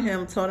confronted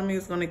him, told him he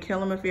was going to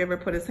kill him if he ever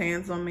put his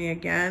hands on me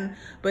again.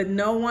 But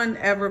no one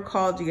ever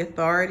called the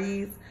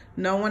authorities.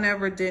 No one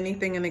ever did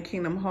anything in the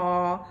Kingdom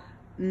Hall.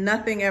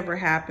 Nothing ever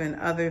happened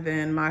other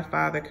than my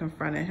father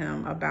confronted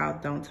him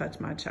about don't touch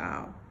my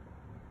child.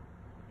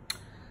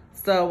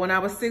 So when I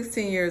was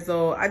 16 years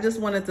old, I just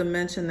wanted to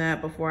mention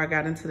that before I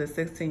got into the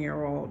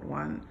 16-year-old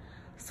one.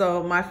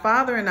 So my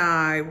father and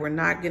I were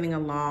not getting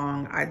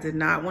along. I did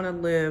not want to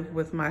live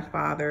with my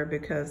father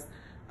because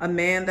a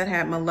man that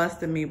had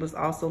molested me was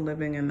also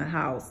living in the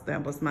house.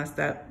 That was my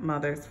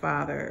stepmother's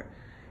father.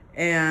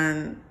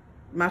 And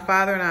my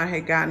father and I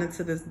had gotten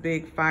into this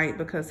big fight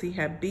because he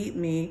had beat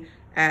me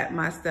at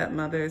my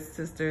stepmother's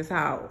sister's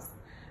house.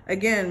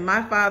 Again,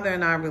 my father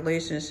and our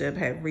relationship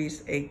had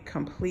reached a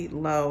complete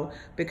low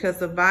because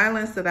the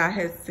violence that I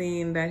had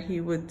seen that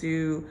he would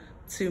do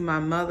to my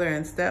mother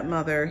and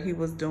stepmother, he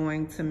was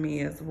doing to me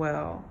as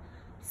well.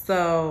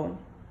 So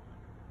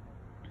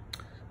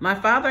my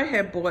father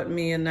had bought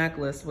me a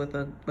necklace with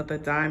a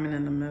diamond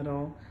in the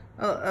middle,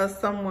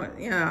 somewhat,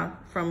 yeah,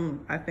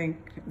 from I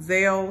think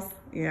Zales,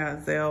 yeah,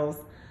 Zales.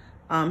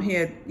 He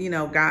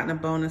had, gotten a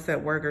bonus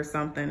at work or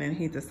something, and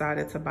he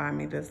decided to buy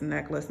me this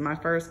necklace, my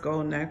first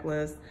gold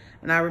necklace,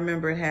 and I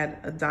remember it had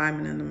a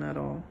diamond in the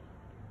middle.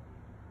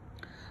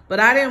 But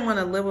I didn't want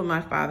to live with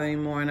my father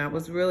anymore, and I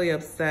was really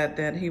upset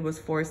that he was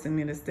forcing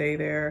me to stay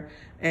there.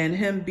 And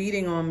him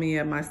beating on me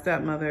at my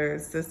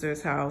stepmother's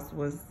sister's house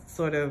was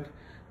sort of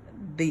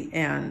the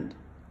end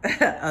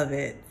of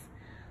it.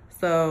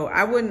 So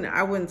I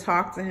wouldn't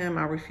talk to him.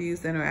 I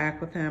refused to interact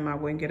with him. I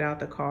wouldn't get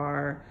out the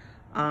car.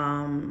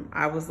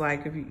 I was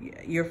like,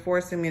 if you're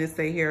forcing me to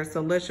stay here.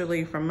 So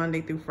literally from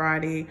Monday through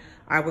Friday,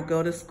 I would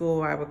go to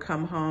school. I would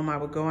come home. I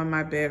would go in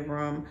my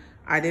bedroom.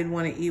 I didn't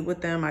want to eat with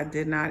them. I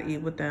did not eat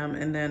with them.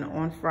 And then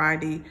on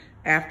Friday,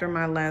 after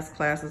my last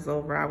class was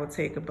over, I would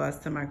take a bus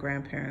to my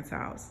grandparents'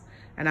 house.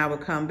 And I would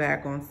come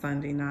back on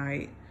Sunday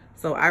night.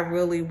 So I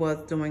really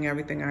was doing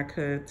everything I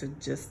could to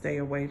just stay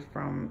away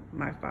from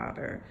my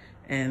father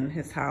and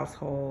his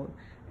household.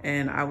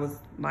 And I was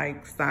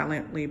like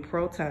silently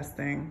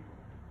protesting.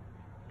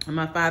 And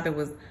my father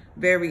was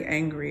very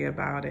angry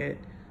about it.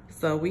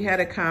 So we had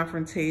a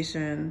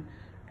confrontation,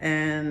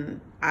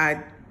 and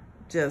I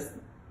just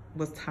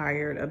was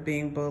tired of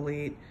being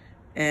bullied.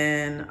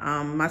 And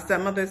my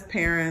stepmother's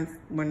parents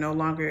were no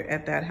longer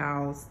at that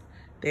house.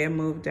 They had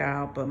moved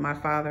out, but my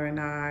father and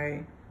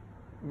I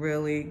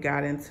really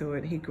got into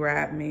it. He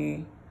grabbed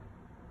me.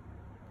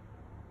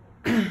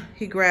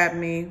 He grabbed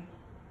me.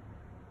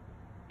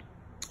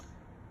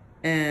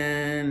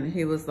 And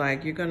he was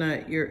like, you're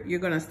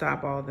gonna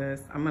stop all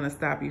this. I'm gonna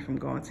stop you from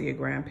going to your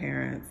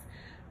grandparents.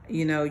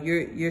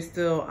 You're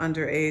still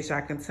underage.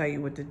 I can tell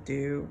you what to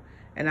do.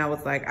 And I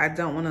was like, I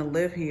don't want to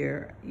live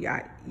here.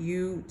 Yeah,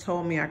 you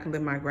told me I could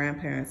live with my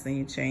grandparents and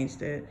you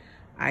changed it.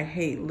 I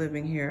hate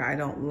living here. I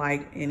don't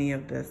like any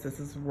of this. This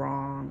is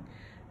wrong.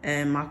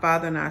 And my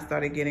father and I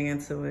started getting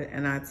into it,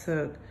 and I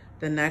took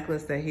the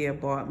necklace that he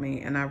had bought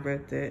me and I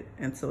ripped it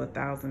into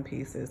 1,000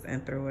 pieces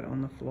and threw it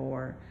on the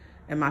floor.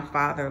 And my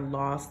father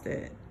lost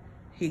it.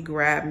 He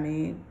grabbed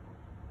me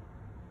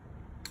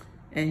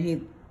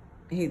and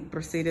he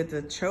proceeded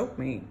to choke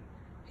me.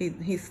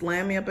 He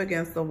slammed me up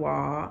against the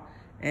wall,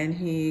 and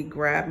he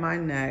grabbed my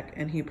neck,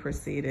 and he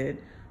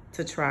proceeded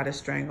to try to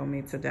strangle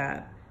me to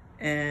death.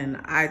 And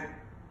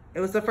it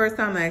was the first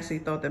time I actually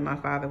thought that my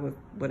father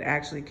would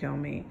actually kill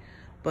me.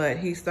 But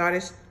he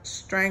started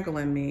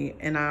strangling me,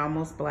 and I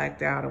almost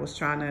blacked out. I was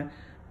trying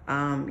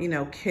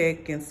to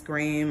kick and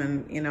scream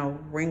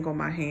and, wrinkle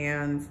my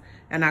hands.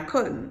 And I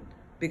couldn't,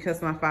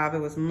 because my father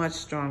was much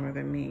stronger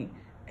than me.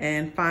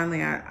 And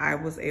finally, I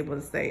was able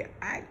to say,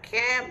 I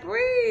can't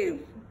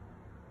breathe.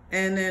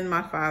 And then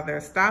my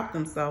father stopped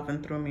himself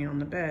and threw me on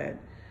the bed.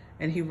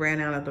 And he ran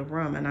out of the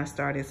room, and I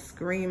started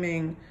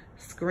screaming,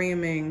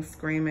 screaming,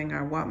 screaming.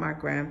 I want my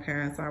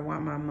grandparents. I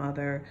want my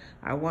mother.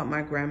 I want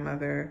my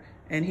grandmother.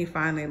 And he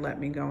finally let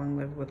me go and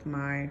live with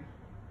my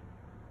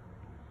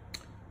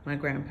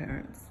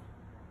grandparents.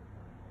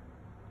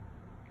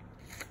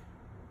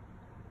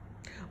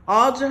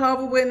 All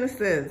Jehovah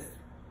Witnesses.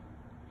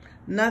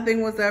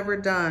 Nothing was ever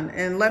done.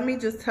 And let me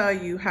just tell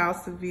you how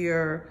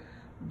severe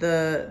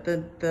the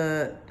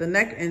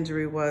neck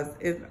injury was.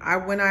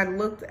 When I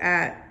looked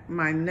at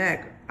my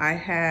neck, I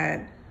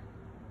had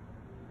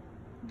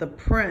the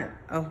print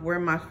of where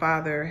my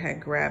father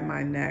had grabbed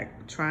my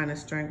neck, trying to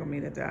strangle me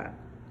to death.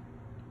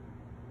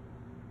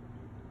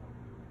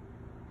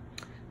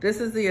 This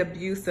is the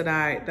abuse that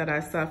I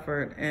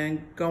suffered.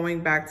 And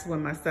going back to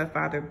when my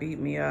stepfather beat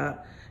me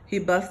up, he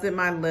busted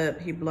my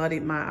lip, he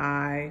bloodied my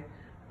eye.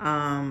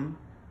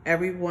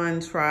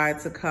 Everyone tried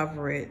to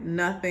cover it.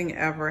 Nothing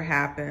ever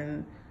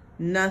happened.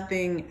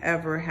 Nothing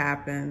ever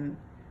happened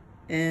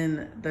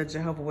in the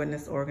Jehovah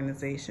Witness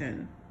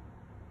organization.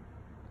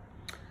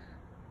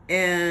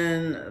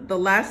 And the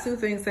last two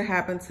things that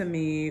happened to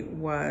me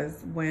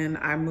was when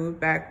I moved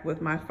back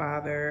with my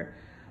father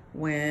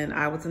when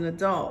I was an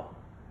adult.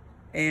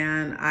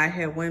 And I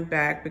had went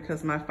back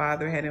because my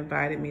father had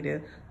invited me to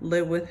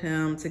live with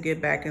him to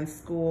get back in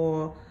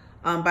school.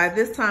 By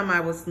this time, I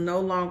was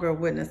no longer a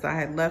witness. I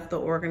had left the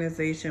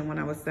organization when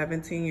I was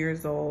 17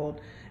 years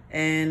old,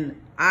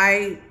 and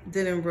I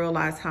didn't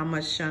realize how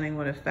much shunning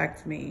would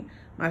affect me.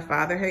 My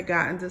father had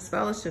gotten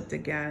disfellowshipped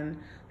again,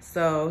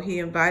 so he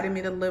invited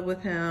me to live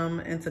with him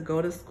and to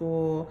go to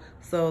school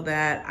so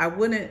that I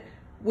wouldn't.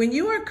 When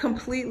you are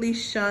completely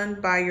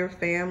shunned by your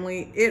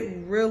family, it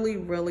really,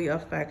 really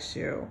affects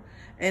you.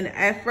 And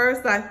at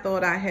first I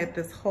thought I had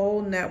this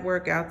whole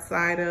network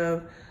outside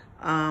of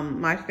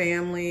my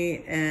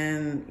family,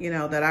 and, you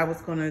know, that I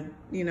was going to,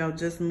 you know,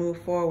 just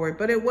move forward.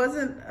 But it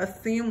wasn't a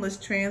seamless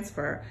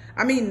transfer.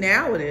 I mean,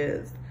 now it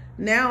is.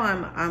 Now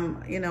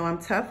I'm you know, I'm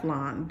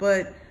Teflon.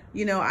 But,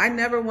 you know, I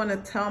never want to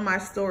tell my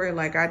story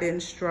like I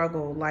didn't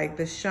struggle, like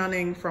the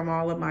shunning from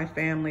all of my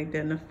family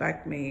didn't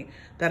affect me,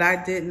 that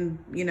I didn't,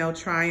 you know,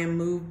 try and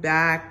move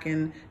back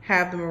and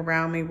have them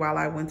around me while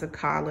I went to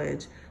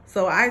college.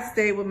 So I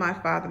stayed with my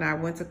father and I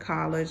went to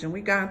college, and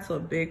we got into a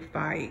big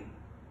fight.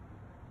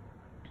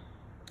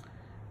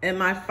 And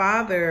my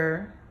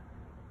father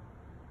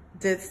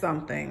did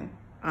something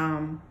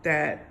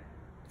that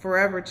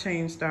forever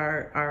changed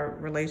our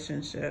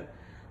relationship.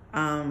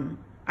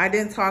 I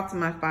didn't talk to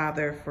my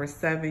father for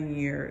 7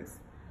 years.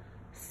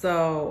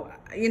 So,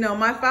 you know,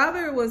 my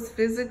father was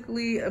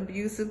physically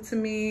abusive to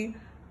me.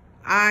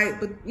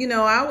 But you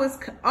know, I was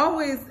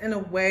always in a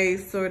way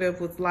sort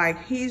of was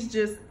like, he's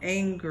just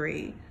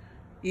angry.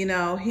 You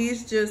know, he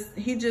just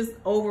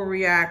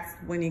overreacts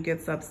when he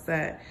gets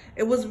upset.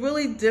 It was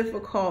really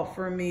difficult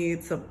for me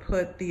to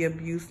put the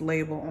abuse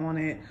label on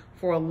it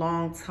for a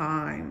long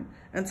time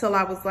until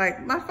I was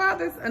like, my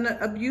father's an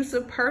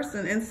abusive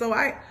person. And so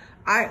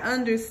I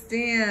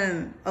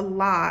understand a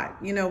lot,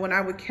 you know, when I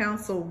would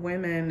counsel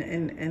women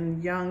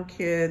and young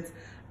kids,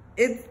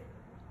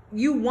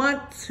 you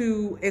want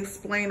to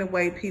explain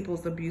away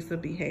people's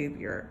abusive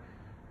behavior.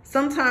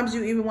 Sometimes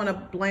you even want to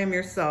blame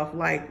yourself.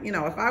 Like, you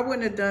know, if I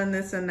wouldn't have done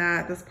this and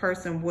that, this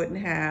person wouldn't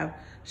have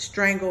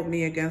strangled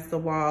me against the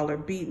wall or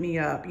beat me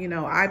up. You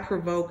know, I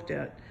provoked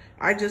it.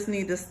 I just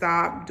need to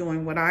stop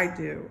doing what I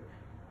do.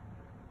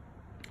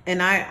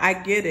 And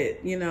I get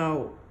it, you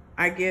know,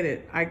 I get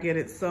it. I get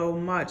it so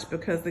much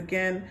because,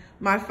 again,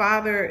 my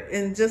father,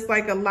 and just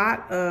like a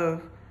lot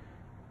of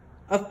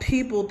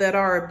people that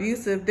are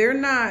abusive, they're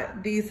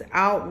not these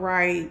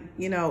outright,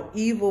 you know,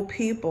 evil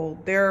people.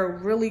 There are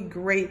really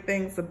great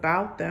things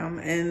about them.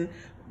 And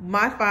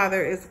my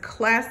father is a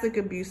classic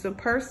abusive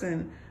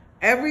person.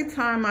 Every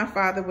time my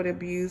father would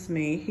abuse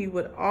me, he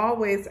would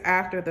always,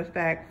 after the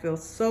fact, feel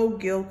so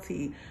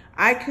guilty.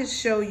 I could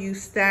show you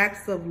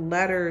stacks of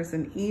letters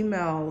and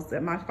emails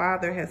that my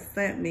father has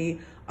sent me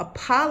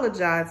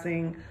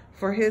apologizing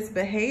for his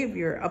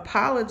behavior,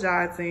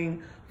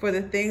 apologizing for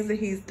the things that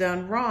he's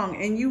done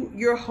wrong. And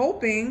you're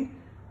hoping,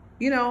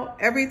 you know,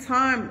 every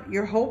time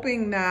you're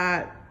hoping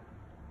that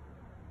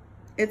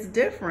it's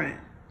different.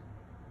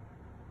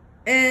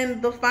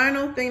 And the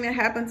final thing that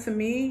happened to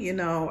me, you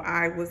know,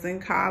 I was in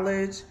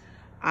college.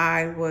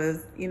 I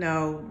was, you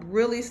know,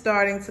 really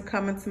starting to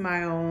come into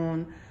my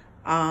own.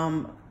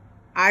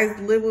 I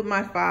lived with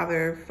my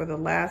father for the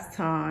last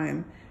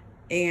time,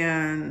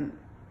 and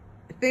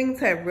things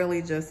had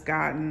really just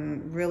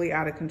gotten really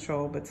out of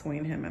control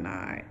between him and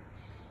I.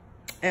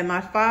 And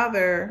my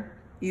father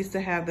used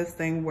to have this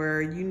thing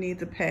where you need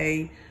to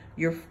pay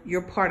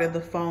your part of the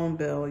phone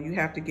bill. You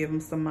have to give him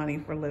some money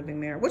for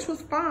living there, which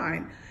was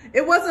fine.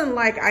 It wasn't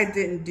like I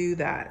didn't do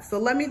that. So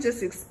let me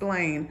just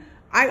explain.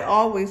 I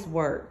always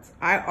worked.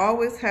 I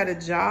always had a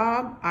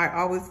job. I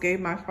always gave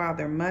my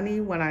father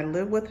money when I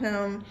lived with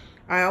him.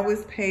 I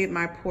always paid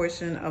my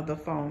portion of the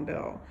phone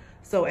bill.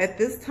 So at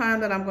this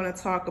time that I'm going to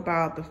talk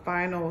about the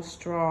final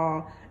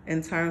straw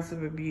in terms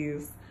of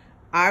abuse,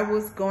 I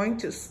was going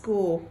to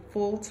school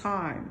full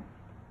time.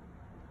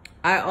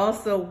 I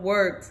also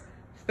worked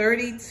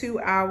 32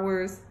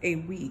 hours a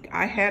week.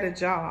 I had a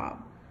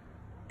job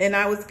and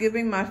I was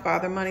giving my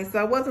father money.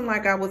 So it wasn't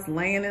like I was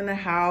laying in the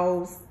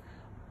house.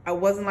 I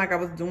wasn't like I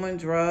was doing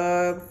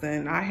drugs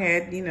and I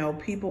had, you know,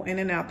 people in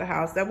and out the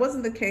house. That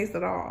wasn't the case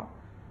at all.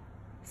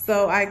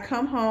 So I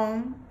come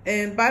home,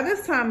 and by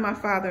this time my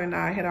father and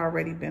I had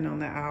already been on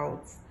the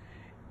outs,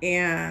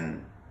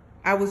 and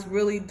I was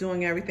really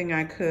doing everything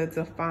I could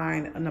to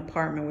find an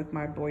apartment with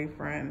my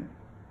boyfriend.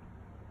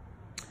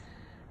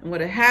 And what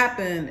had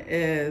happened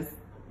is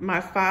my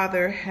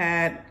father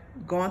had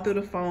gone through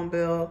the phone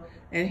bill,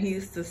 and he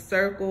used to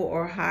circle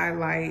or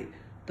highlight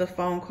the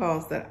phone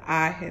calls that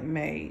I had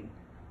made.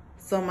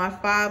 So my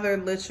father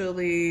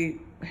literally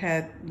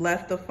had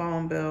left the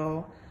phone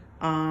bill,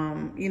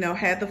 you know,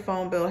 had the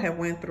phone bill, had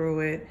went through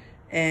it,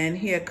 and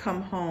he had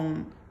come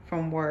home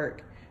from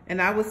work.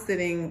 And I was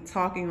sitting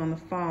talking on the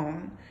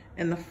phone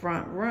in the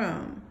front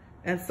room.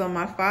 And so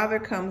my father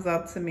comes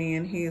up to me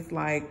and he's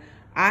like,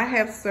 I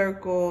have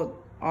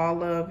circled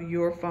all of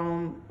your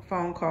phone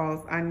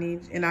calls.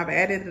 And I've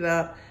added it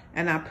up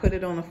and I put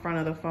it on the front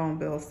of the phone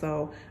bill.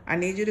 So I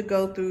need you to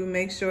go through,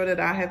 make sure that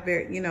I have,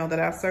 that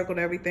I've circled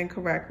everything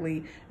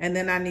correctly. And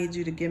then I need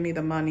you to give me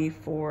the money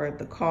for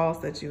the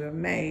calls that you have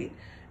made.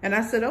 And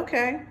I said,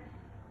 okay.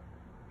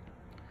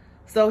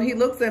 So he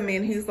looks at me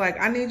and he's like,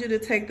 I need you to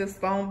take this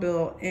phone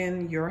bill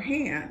in your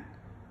hand.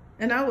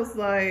 And I was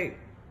like,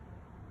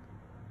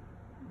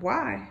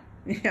 why?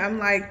 I'm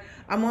like,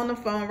 I'm on the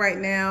phone right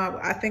now.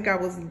 I think I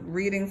was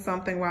reading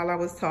something while I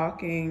was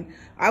talking.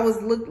 I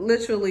was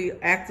literally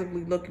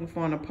actively looking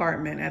for an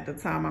apartment at the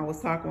time. I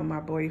was talking with my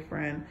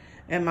boyfriend.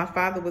 And my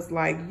father was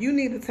like, you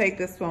need to take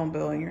this phone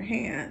bill in your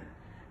hand.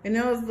 And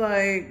I was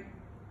like,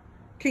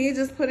 can you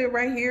just put it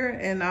right here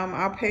and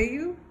I'll pay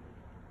you?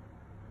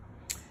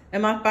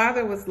 And my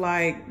father was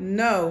like,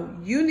 no,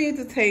 you need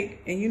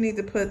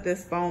to put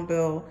this phone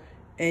bill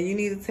and you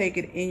need to take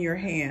it in your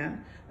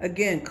hand.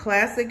 Again,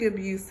 classic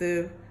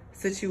abusive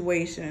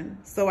situation.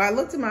 So I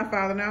looked at my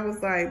father and I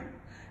was like,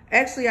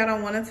 actually, I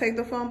don't want to take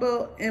the phone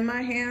bill in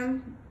my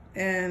hand,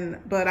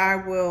 but I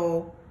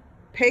will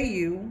pay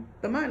you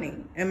the money.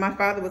 And my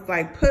father was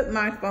like, put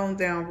my phone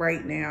down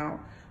right now.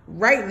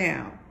 Right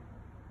now.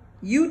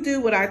 You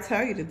do what I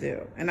tell you to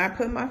do. And I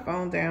put my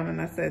phone down and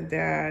I said,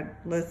 Dad,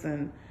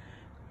 listen,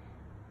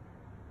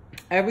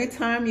 every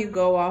time you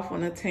go off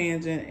on a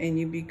tangent and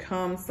you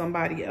become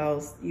somebody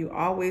else, you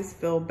always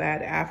feel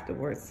bad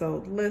afterwards.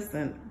 So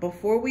listen,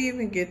 before we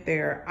even get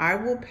there, I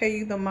will pay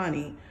you the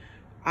money.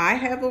 I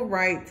have a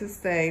right to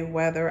say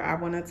whether I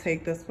want to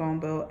take this phone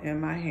bill in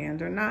my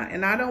hand or not.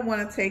 And I don't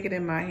want to take it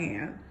in my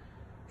hand.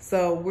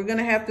 So we're going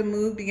to have to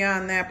move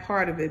beyond that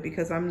part of it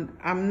because I'm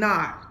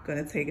not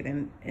going to take it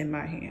in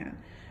my hand.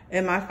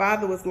 And my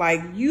father was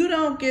like, you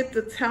don't get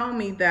to tell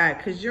me that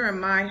because you're in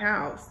my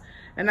house.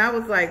 And I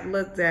was like,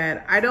 look,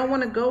 Dad, I don't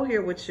want to go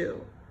here with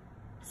you.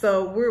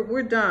 So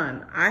we're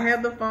done. I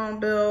have the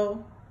phone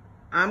bill.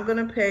 I'm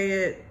going to pay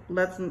it.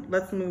 Let's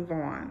move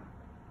on.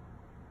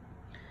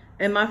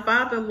 And my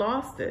father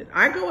lost it.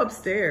 I go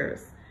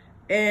upstairs.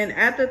 And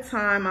at the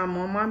time, I'm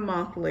on my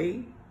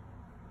monthly.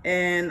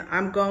 And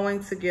I'm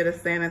going to get a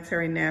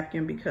sanitary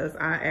napkin because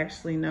I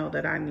actually know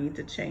that I need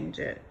to change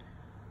it.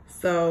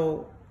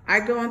 So I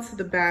go into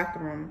the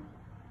bathroom.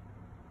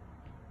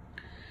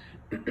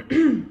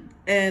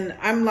 And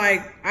I'm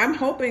like, I'm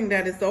hoping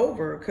that it's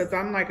over because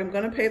I'm like, I'm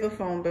going to pay the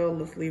phone bill.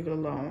 Let's leave it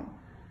alone.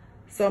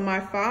 So my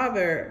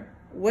father,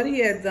 what he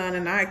had done,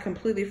 and I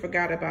completely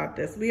forgot about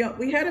this. We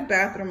had a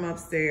bathroom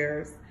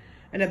upstairs,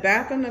 and the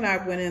bathroom that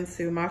I went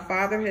into, my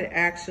father had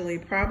actually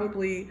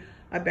probably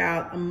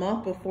about a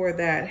month before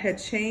that had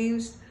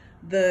changed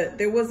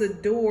there was a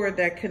door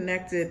that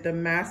connected the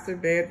master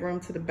bedroom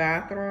to the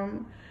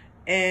bathroom.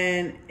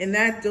 And in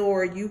that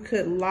door, you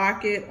could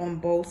lock it on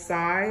both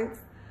sides.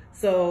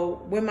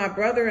 So when my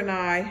brother and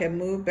I had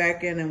moved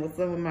back in and was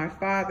living with my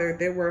father,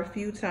 there were a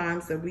few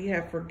times that we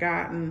had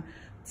forgotten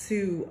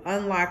to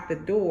unlock the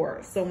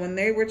door. So when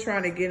they were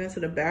trying to get into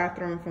the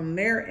bathroom from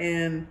their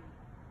end,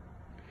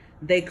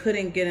 they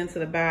couldn't get into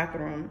the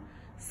bathroom.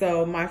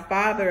 So my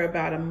father,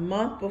 about a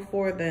month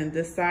before then,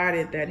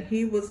 decided that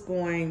he was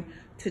going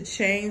to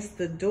change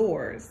the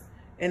doors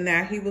and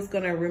that he was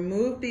going to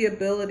remove the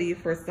ability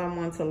for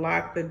someone to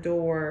lock the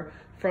door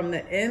from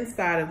the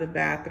inside of the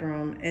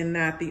bathroom, and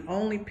that the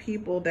only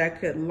people that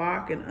could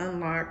lock and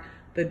unlock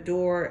the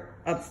door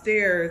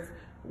upstairs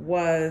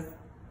was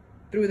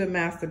through the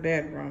master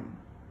bedroom.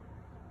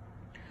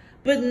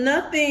 But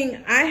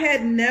I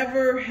had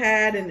never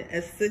had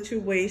a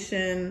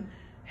situation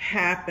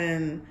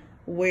happen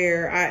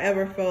where I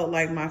ever felt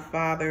like my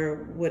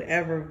father would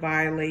ever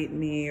violate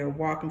me or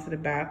walk into the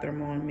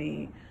bathroom on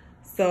me.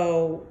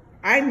 So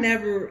I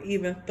never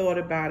even thought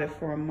about it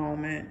for a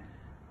moment.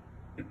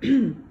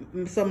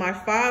 So my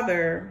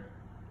father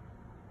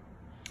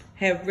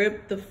had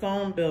ripped the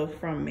phone bill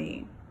from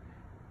me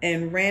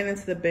and ran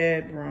into the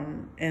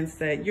bedroom and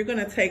said, you're going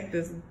to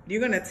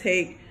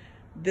take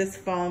this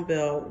phone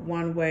bill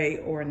one way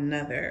or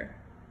another.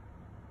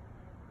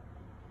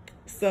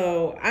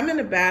 So I'm in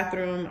the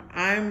bathroom.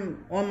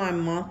 I'm on my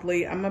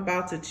monthly. I'm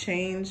about to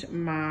change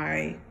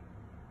my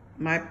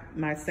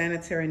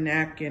sanitary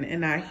napkin.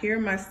 And I hear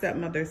my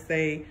stepmother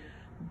say,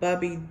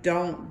 Bubby,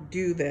 don't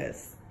do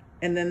this.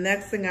 And the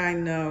next thing I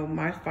know,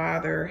 my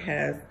father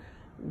has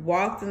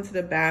walked into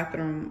the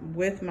bathroom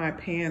with my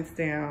pants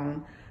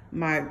down.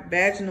 My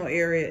vaginal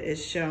area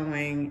is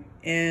showing,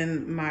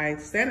 and my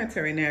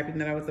sanitary napkin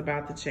that I was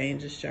about to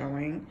change is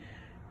showing.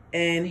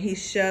 And he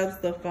shoves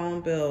the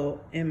phone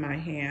bill in my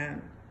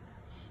hand.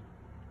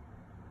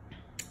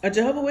 A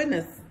Jehovah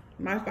Witness,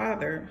 my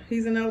father,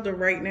 he's an elder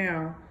right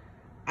now.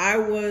 I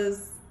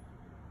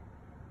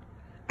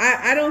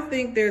don't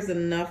think there's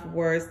enough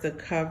words to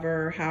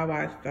cover how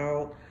I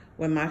felt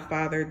when my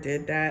father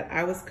did that.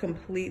 I was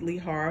completely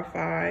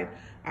horrified.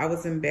 I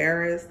was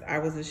embarrassed. I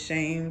was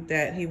ashamed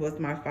that he was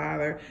my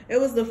father.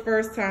 It was the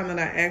first time that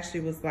I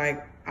actually was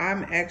like,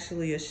 I'm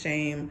actually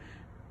ashamed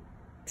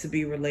to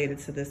be related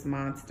to this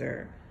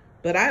monster.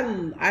 But I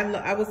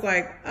was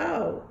like,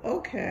 oh,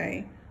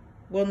 okay.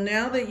 Well,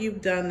 now that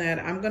you've done that,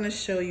 I'm going to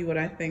show you what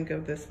I think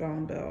of this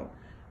phone bill.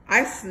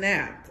 I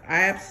snapped.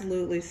 I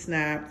absolutely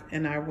snapped,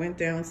 and I went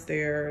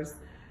downstairs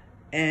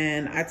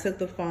and I took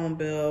the phone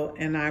bill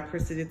and I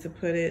proceeded to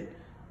put it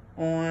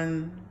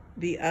on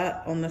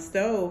the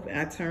stove. And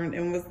I turned,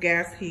 it was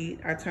gas heat.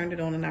 I turned it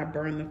on and I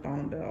burned the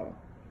phone bill.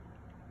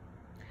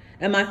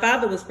 And my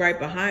father was right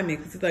behind me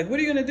because he's like, what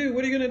are you going to do?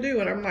 What are you going to do?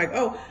 And I'm like,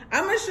 oh,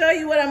 I'm going to show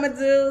you what I'm going to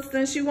do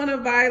since you want to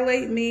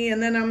violate me.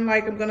 And then I'm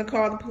like, I'm going to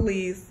call the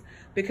police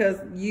because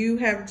you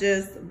have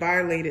just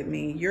violated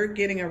me. You're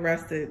getting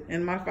arrested.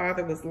 And my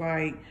father was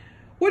like,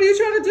 what are you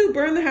trying to do?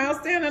 Burn the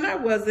house down? And I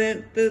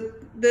wasn't.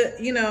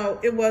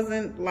 It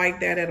wasn't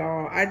like that at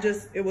all.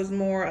 It was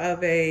more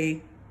of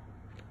a,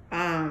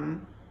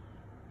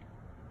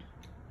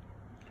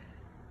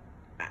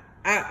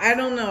 I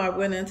don't know. I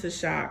went into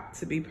shock,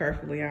 to be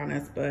perfectly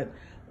honest, but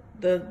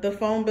the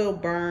phone bill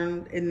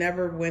burned. It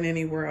never went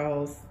anywhere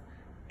else.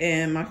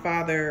 And my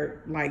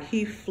father, like,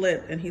 he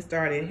flipped and he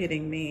started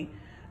hitting me,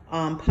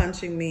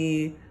 punching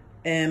me.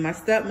 And my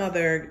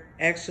stepmother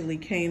actually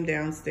came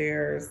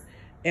downstairs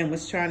and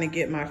was trying to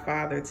get my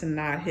father to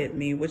not hit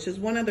me, which is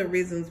one of the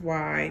reasons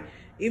why,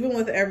 even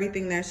with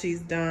everything that she's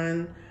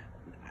done,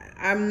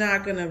 I'm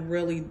not going to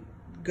really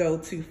go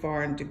too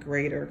far and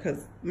degrade her,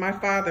 because my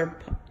father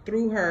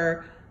threw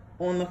her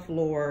on the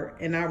floor,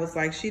 and I was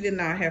like, she did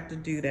not have to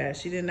do that.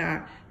 She did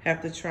not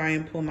have to try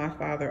and pull my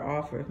father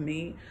off of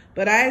me.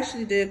 But I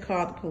actually did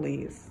call the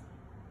police,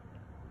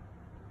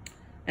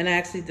 and I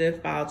actually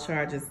did file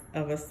charges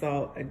of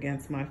assault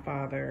against my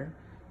father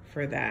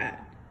for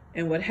that.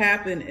 And what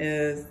happened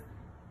is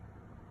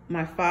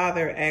my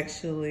father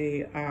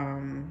actually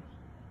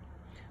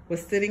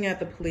was sitting at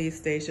the police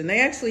station. They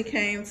actually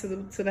came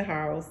to the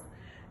house,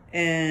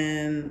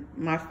 and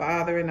my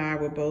father and I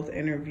were both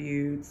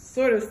interviewed,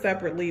 sort of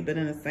separately, but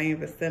in the same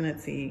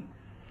vicinity.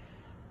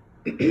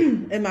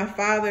 And my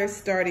father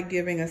started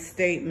giving a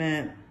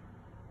statement,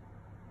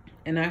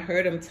 and I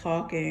heard him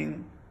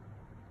talking,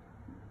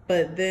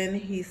 but then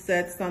he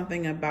said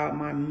something about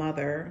my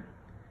mother,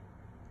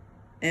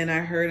 and I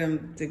heard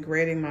him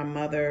degrading my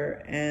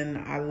mother, and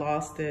I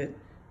lost it,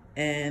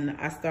 and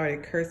I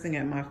started cursing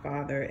at my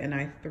father, and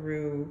I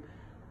threw,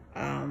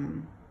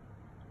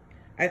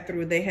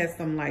 they had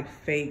some like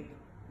fake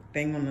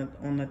thing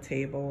on the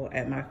table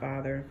at my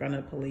father in front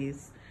of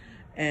police.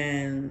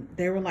 And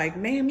they were like,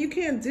 ma'am, you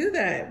can't do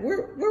that.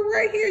 We're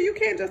right here. You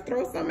can't just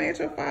throw something at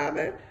your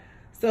father.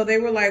 So they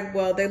were like,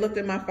 well, they looked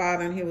at my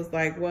father and he was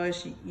like, well,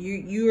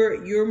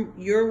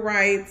 your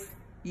rights.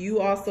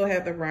 You also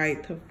have the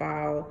right to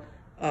file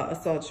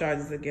assault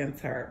charges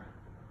against her.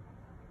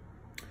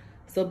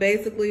 So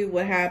basically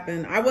what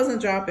happened, I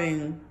wasn't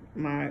dropping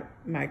my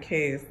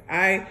case.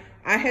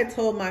 I had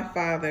told my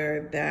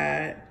father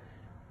that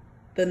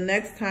the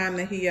next time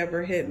that he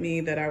ever hit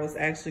me, that I was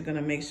actually going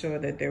to make sure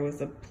that there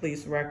was a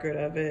police record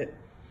of it.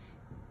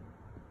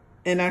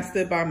 And I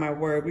stood by my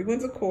word. We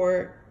went to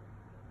court,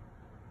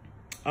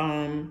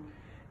 and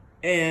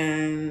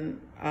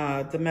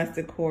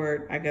domestic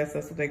court, I guess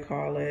that's what they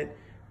call it.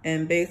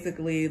 And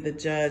basically the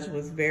judge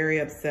was very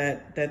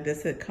upset that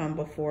this had come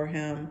before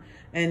him.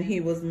 And he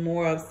was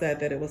more upset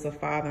that it was a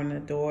father and a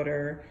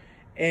daughter.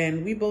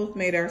 And we both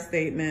made our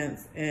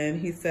statements,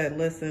 and he said,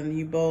 listen,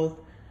 you both,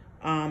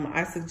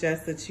 I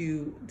suggest that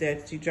you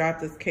drop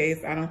this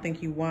case. I don't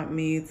think you want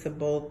me to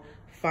both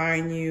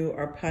fine you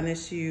or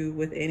punish you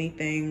with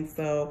anything.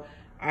 So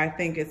I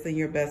think it's in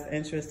your best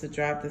interest to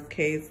drop this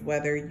case,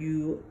 whether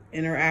you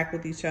interact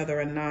with each other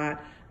or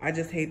not. I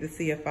just hate to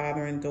see a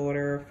father and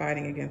daughter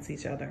fighting against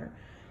each other.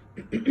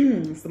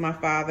 So my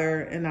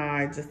father and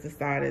I just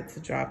decided to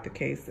drop the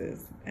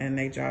cases, and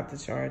they dropped the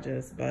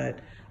charges, but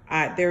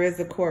there is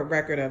a court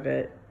record of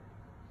it.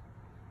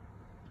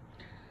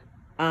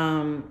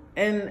 And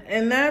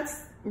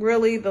that's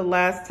really the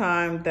last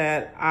time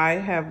that I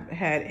have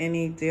had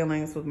any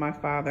dealings with my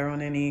father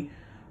on any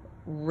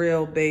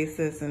real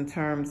basis, in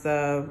terms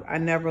of, I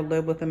never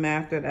lived with him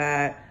after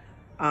that.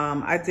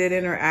 I did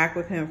interact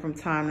with him from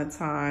time to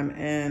time.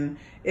 And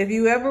if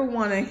you ever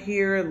want to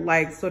hear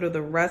like sort of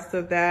the rest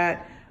of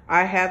that,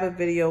 I have a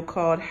video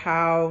called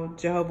How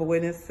Jehovah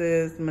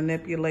Witnesses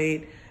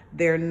Manipulate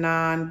Their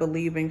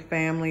Non-Believing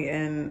Family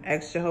and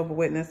Ex-Jehovah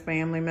Witness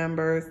family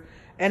members.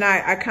 And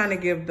I kind of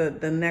give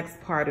the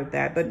next part of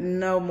that, but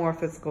no more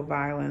physical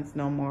violence,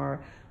 no more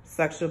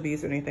sexual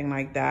abuse or anything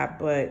like that.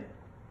 But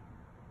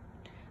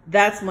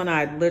that's when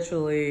I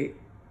literally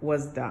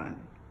was done.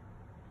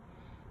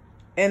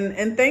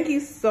 And thank you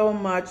so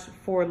much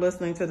for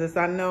listening to this.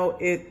 I know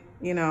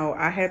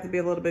I had to be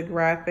a little bit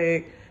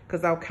graphic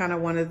because I kind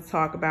of wanted to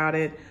talk about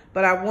it,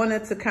 but I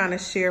wanted to kind of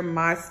share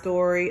my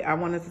story. I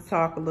wanted to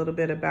talk a little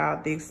bit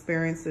about the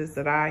experiences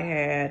that I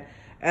had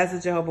as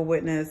a Jehovah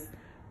Witness.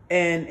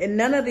 And in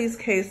none of these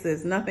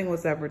cases, nothing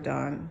was ever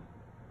done.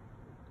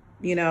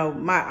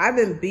 I've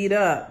been beat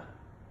up.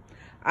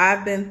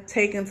 I've been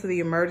taken to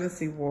the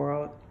emergency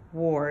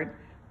ward.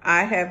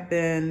 I have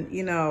been,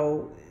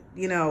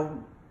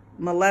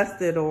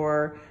 molested,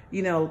 or,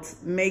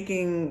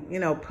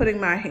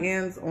 putting my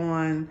hands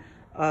on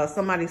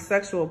somebody's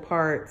sexual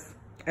parts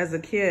as a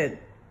kid.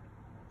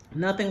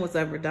 Nothing was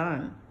ever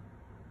done.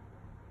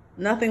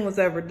 Nothing was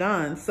ever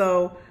done.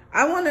 So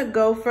I want to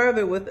go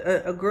further with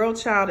a girl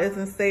child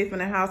isn't safe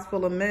in a house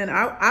full of men.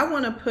 I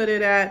want to put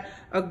it at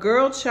a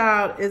girl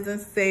child isn't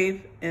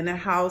safe in a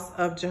house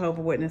of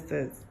Jehovah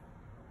Witnesses.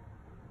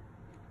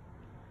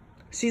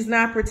 She's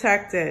not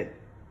protected.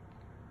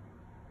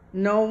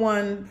 No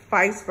one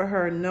fights for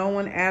her. No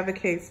one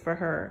advocates for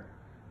her.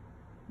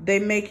 They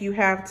make you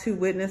have two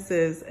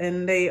witnesses,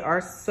 and they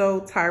are so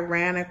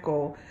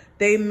tyrannical.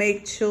 They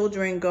make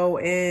children go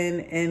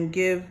in and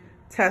give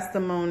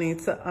testimony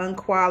to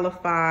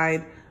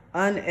unqualified,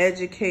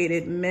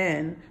 uneducated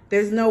men.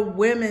 There's no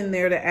women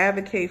there to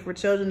advocate for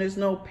children. There's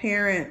no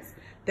parents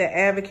that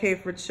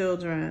advocate for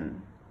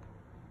children.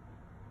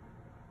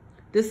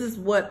 This is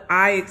what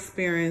I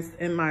experienced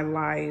in my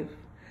life.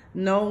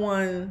 No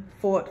one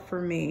fought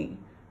for me.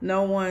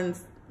 No one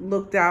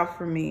looked out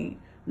for me.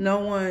 No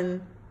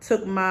one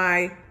took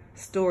my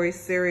story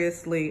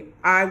seriously.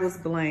 I was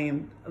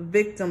blamed,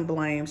 victim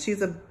blamed.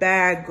 She's a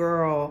bad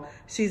girl.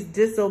 She's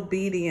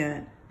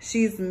disobedient.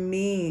 She's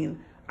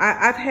mean.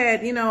 I've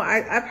had,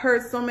 I've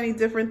heard so many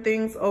different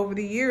things over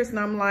the years, and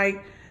I'm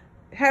like,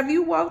 have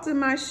you walked in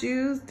my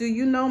shoes? Do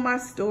you know my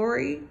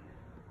story?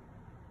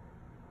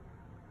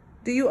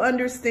 Do you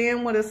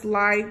understand what it's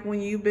like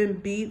when you've been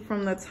beat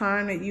from the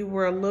time that you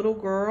were a little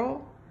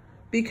girl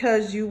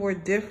because you were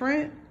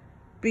different,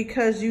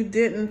 because you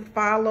didn't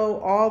follow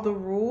all the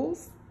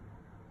rules?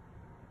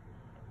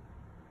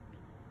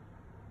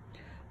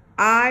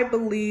 I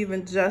believe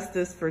in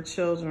justice for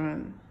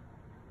children.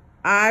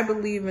 I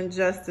believe in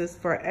justice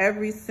for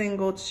every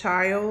single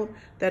child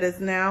that is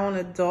now an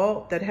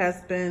adult that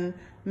has been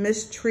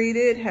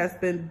mistreated, has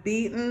been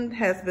beaten,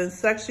 has been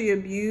sexually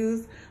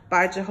abused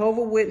by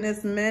Jehovah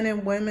Witness men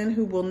and women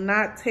who will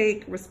not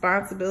take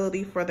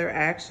responsibility for their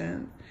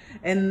actions.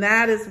 And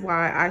that is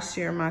why I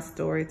share my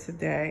story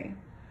today.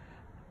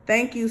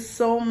 Thank you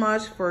so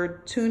much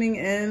for tuning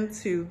in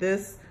to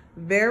this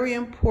very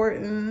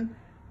important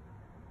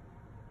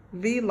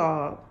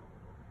vlog.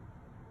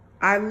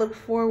 I look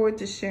forward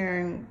to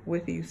sharing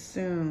with you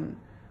soon.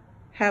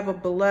 Have a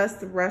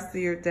blessed rest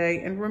of your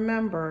day. And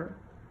remember,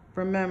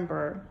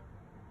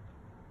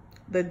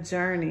 the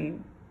journey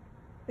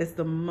is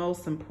the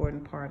most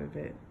important part of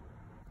it.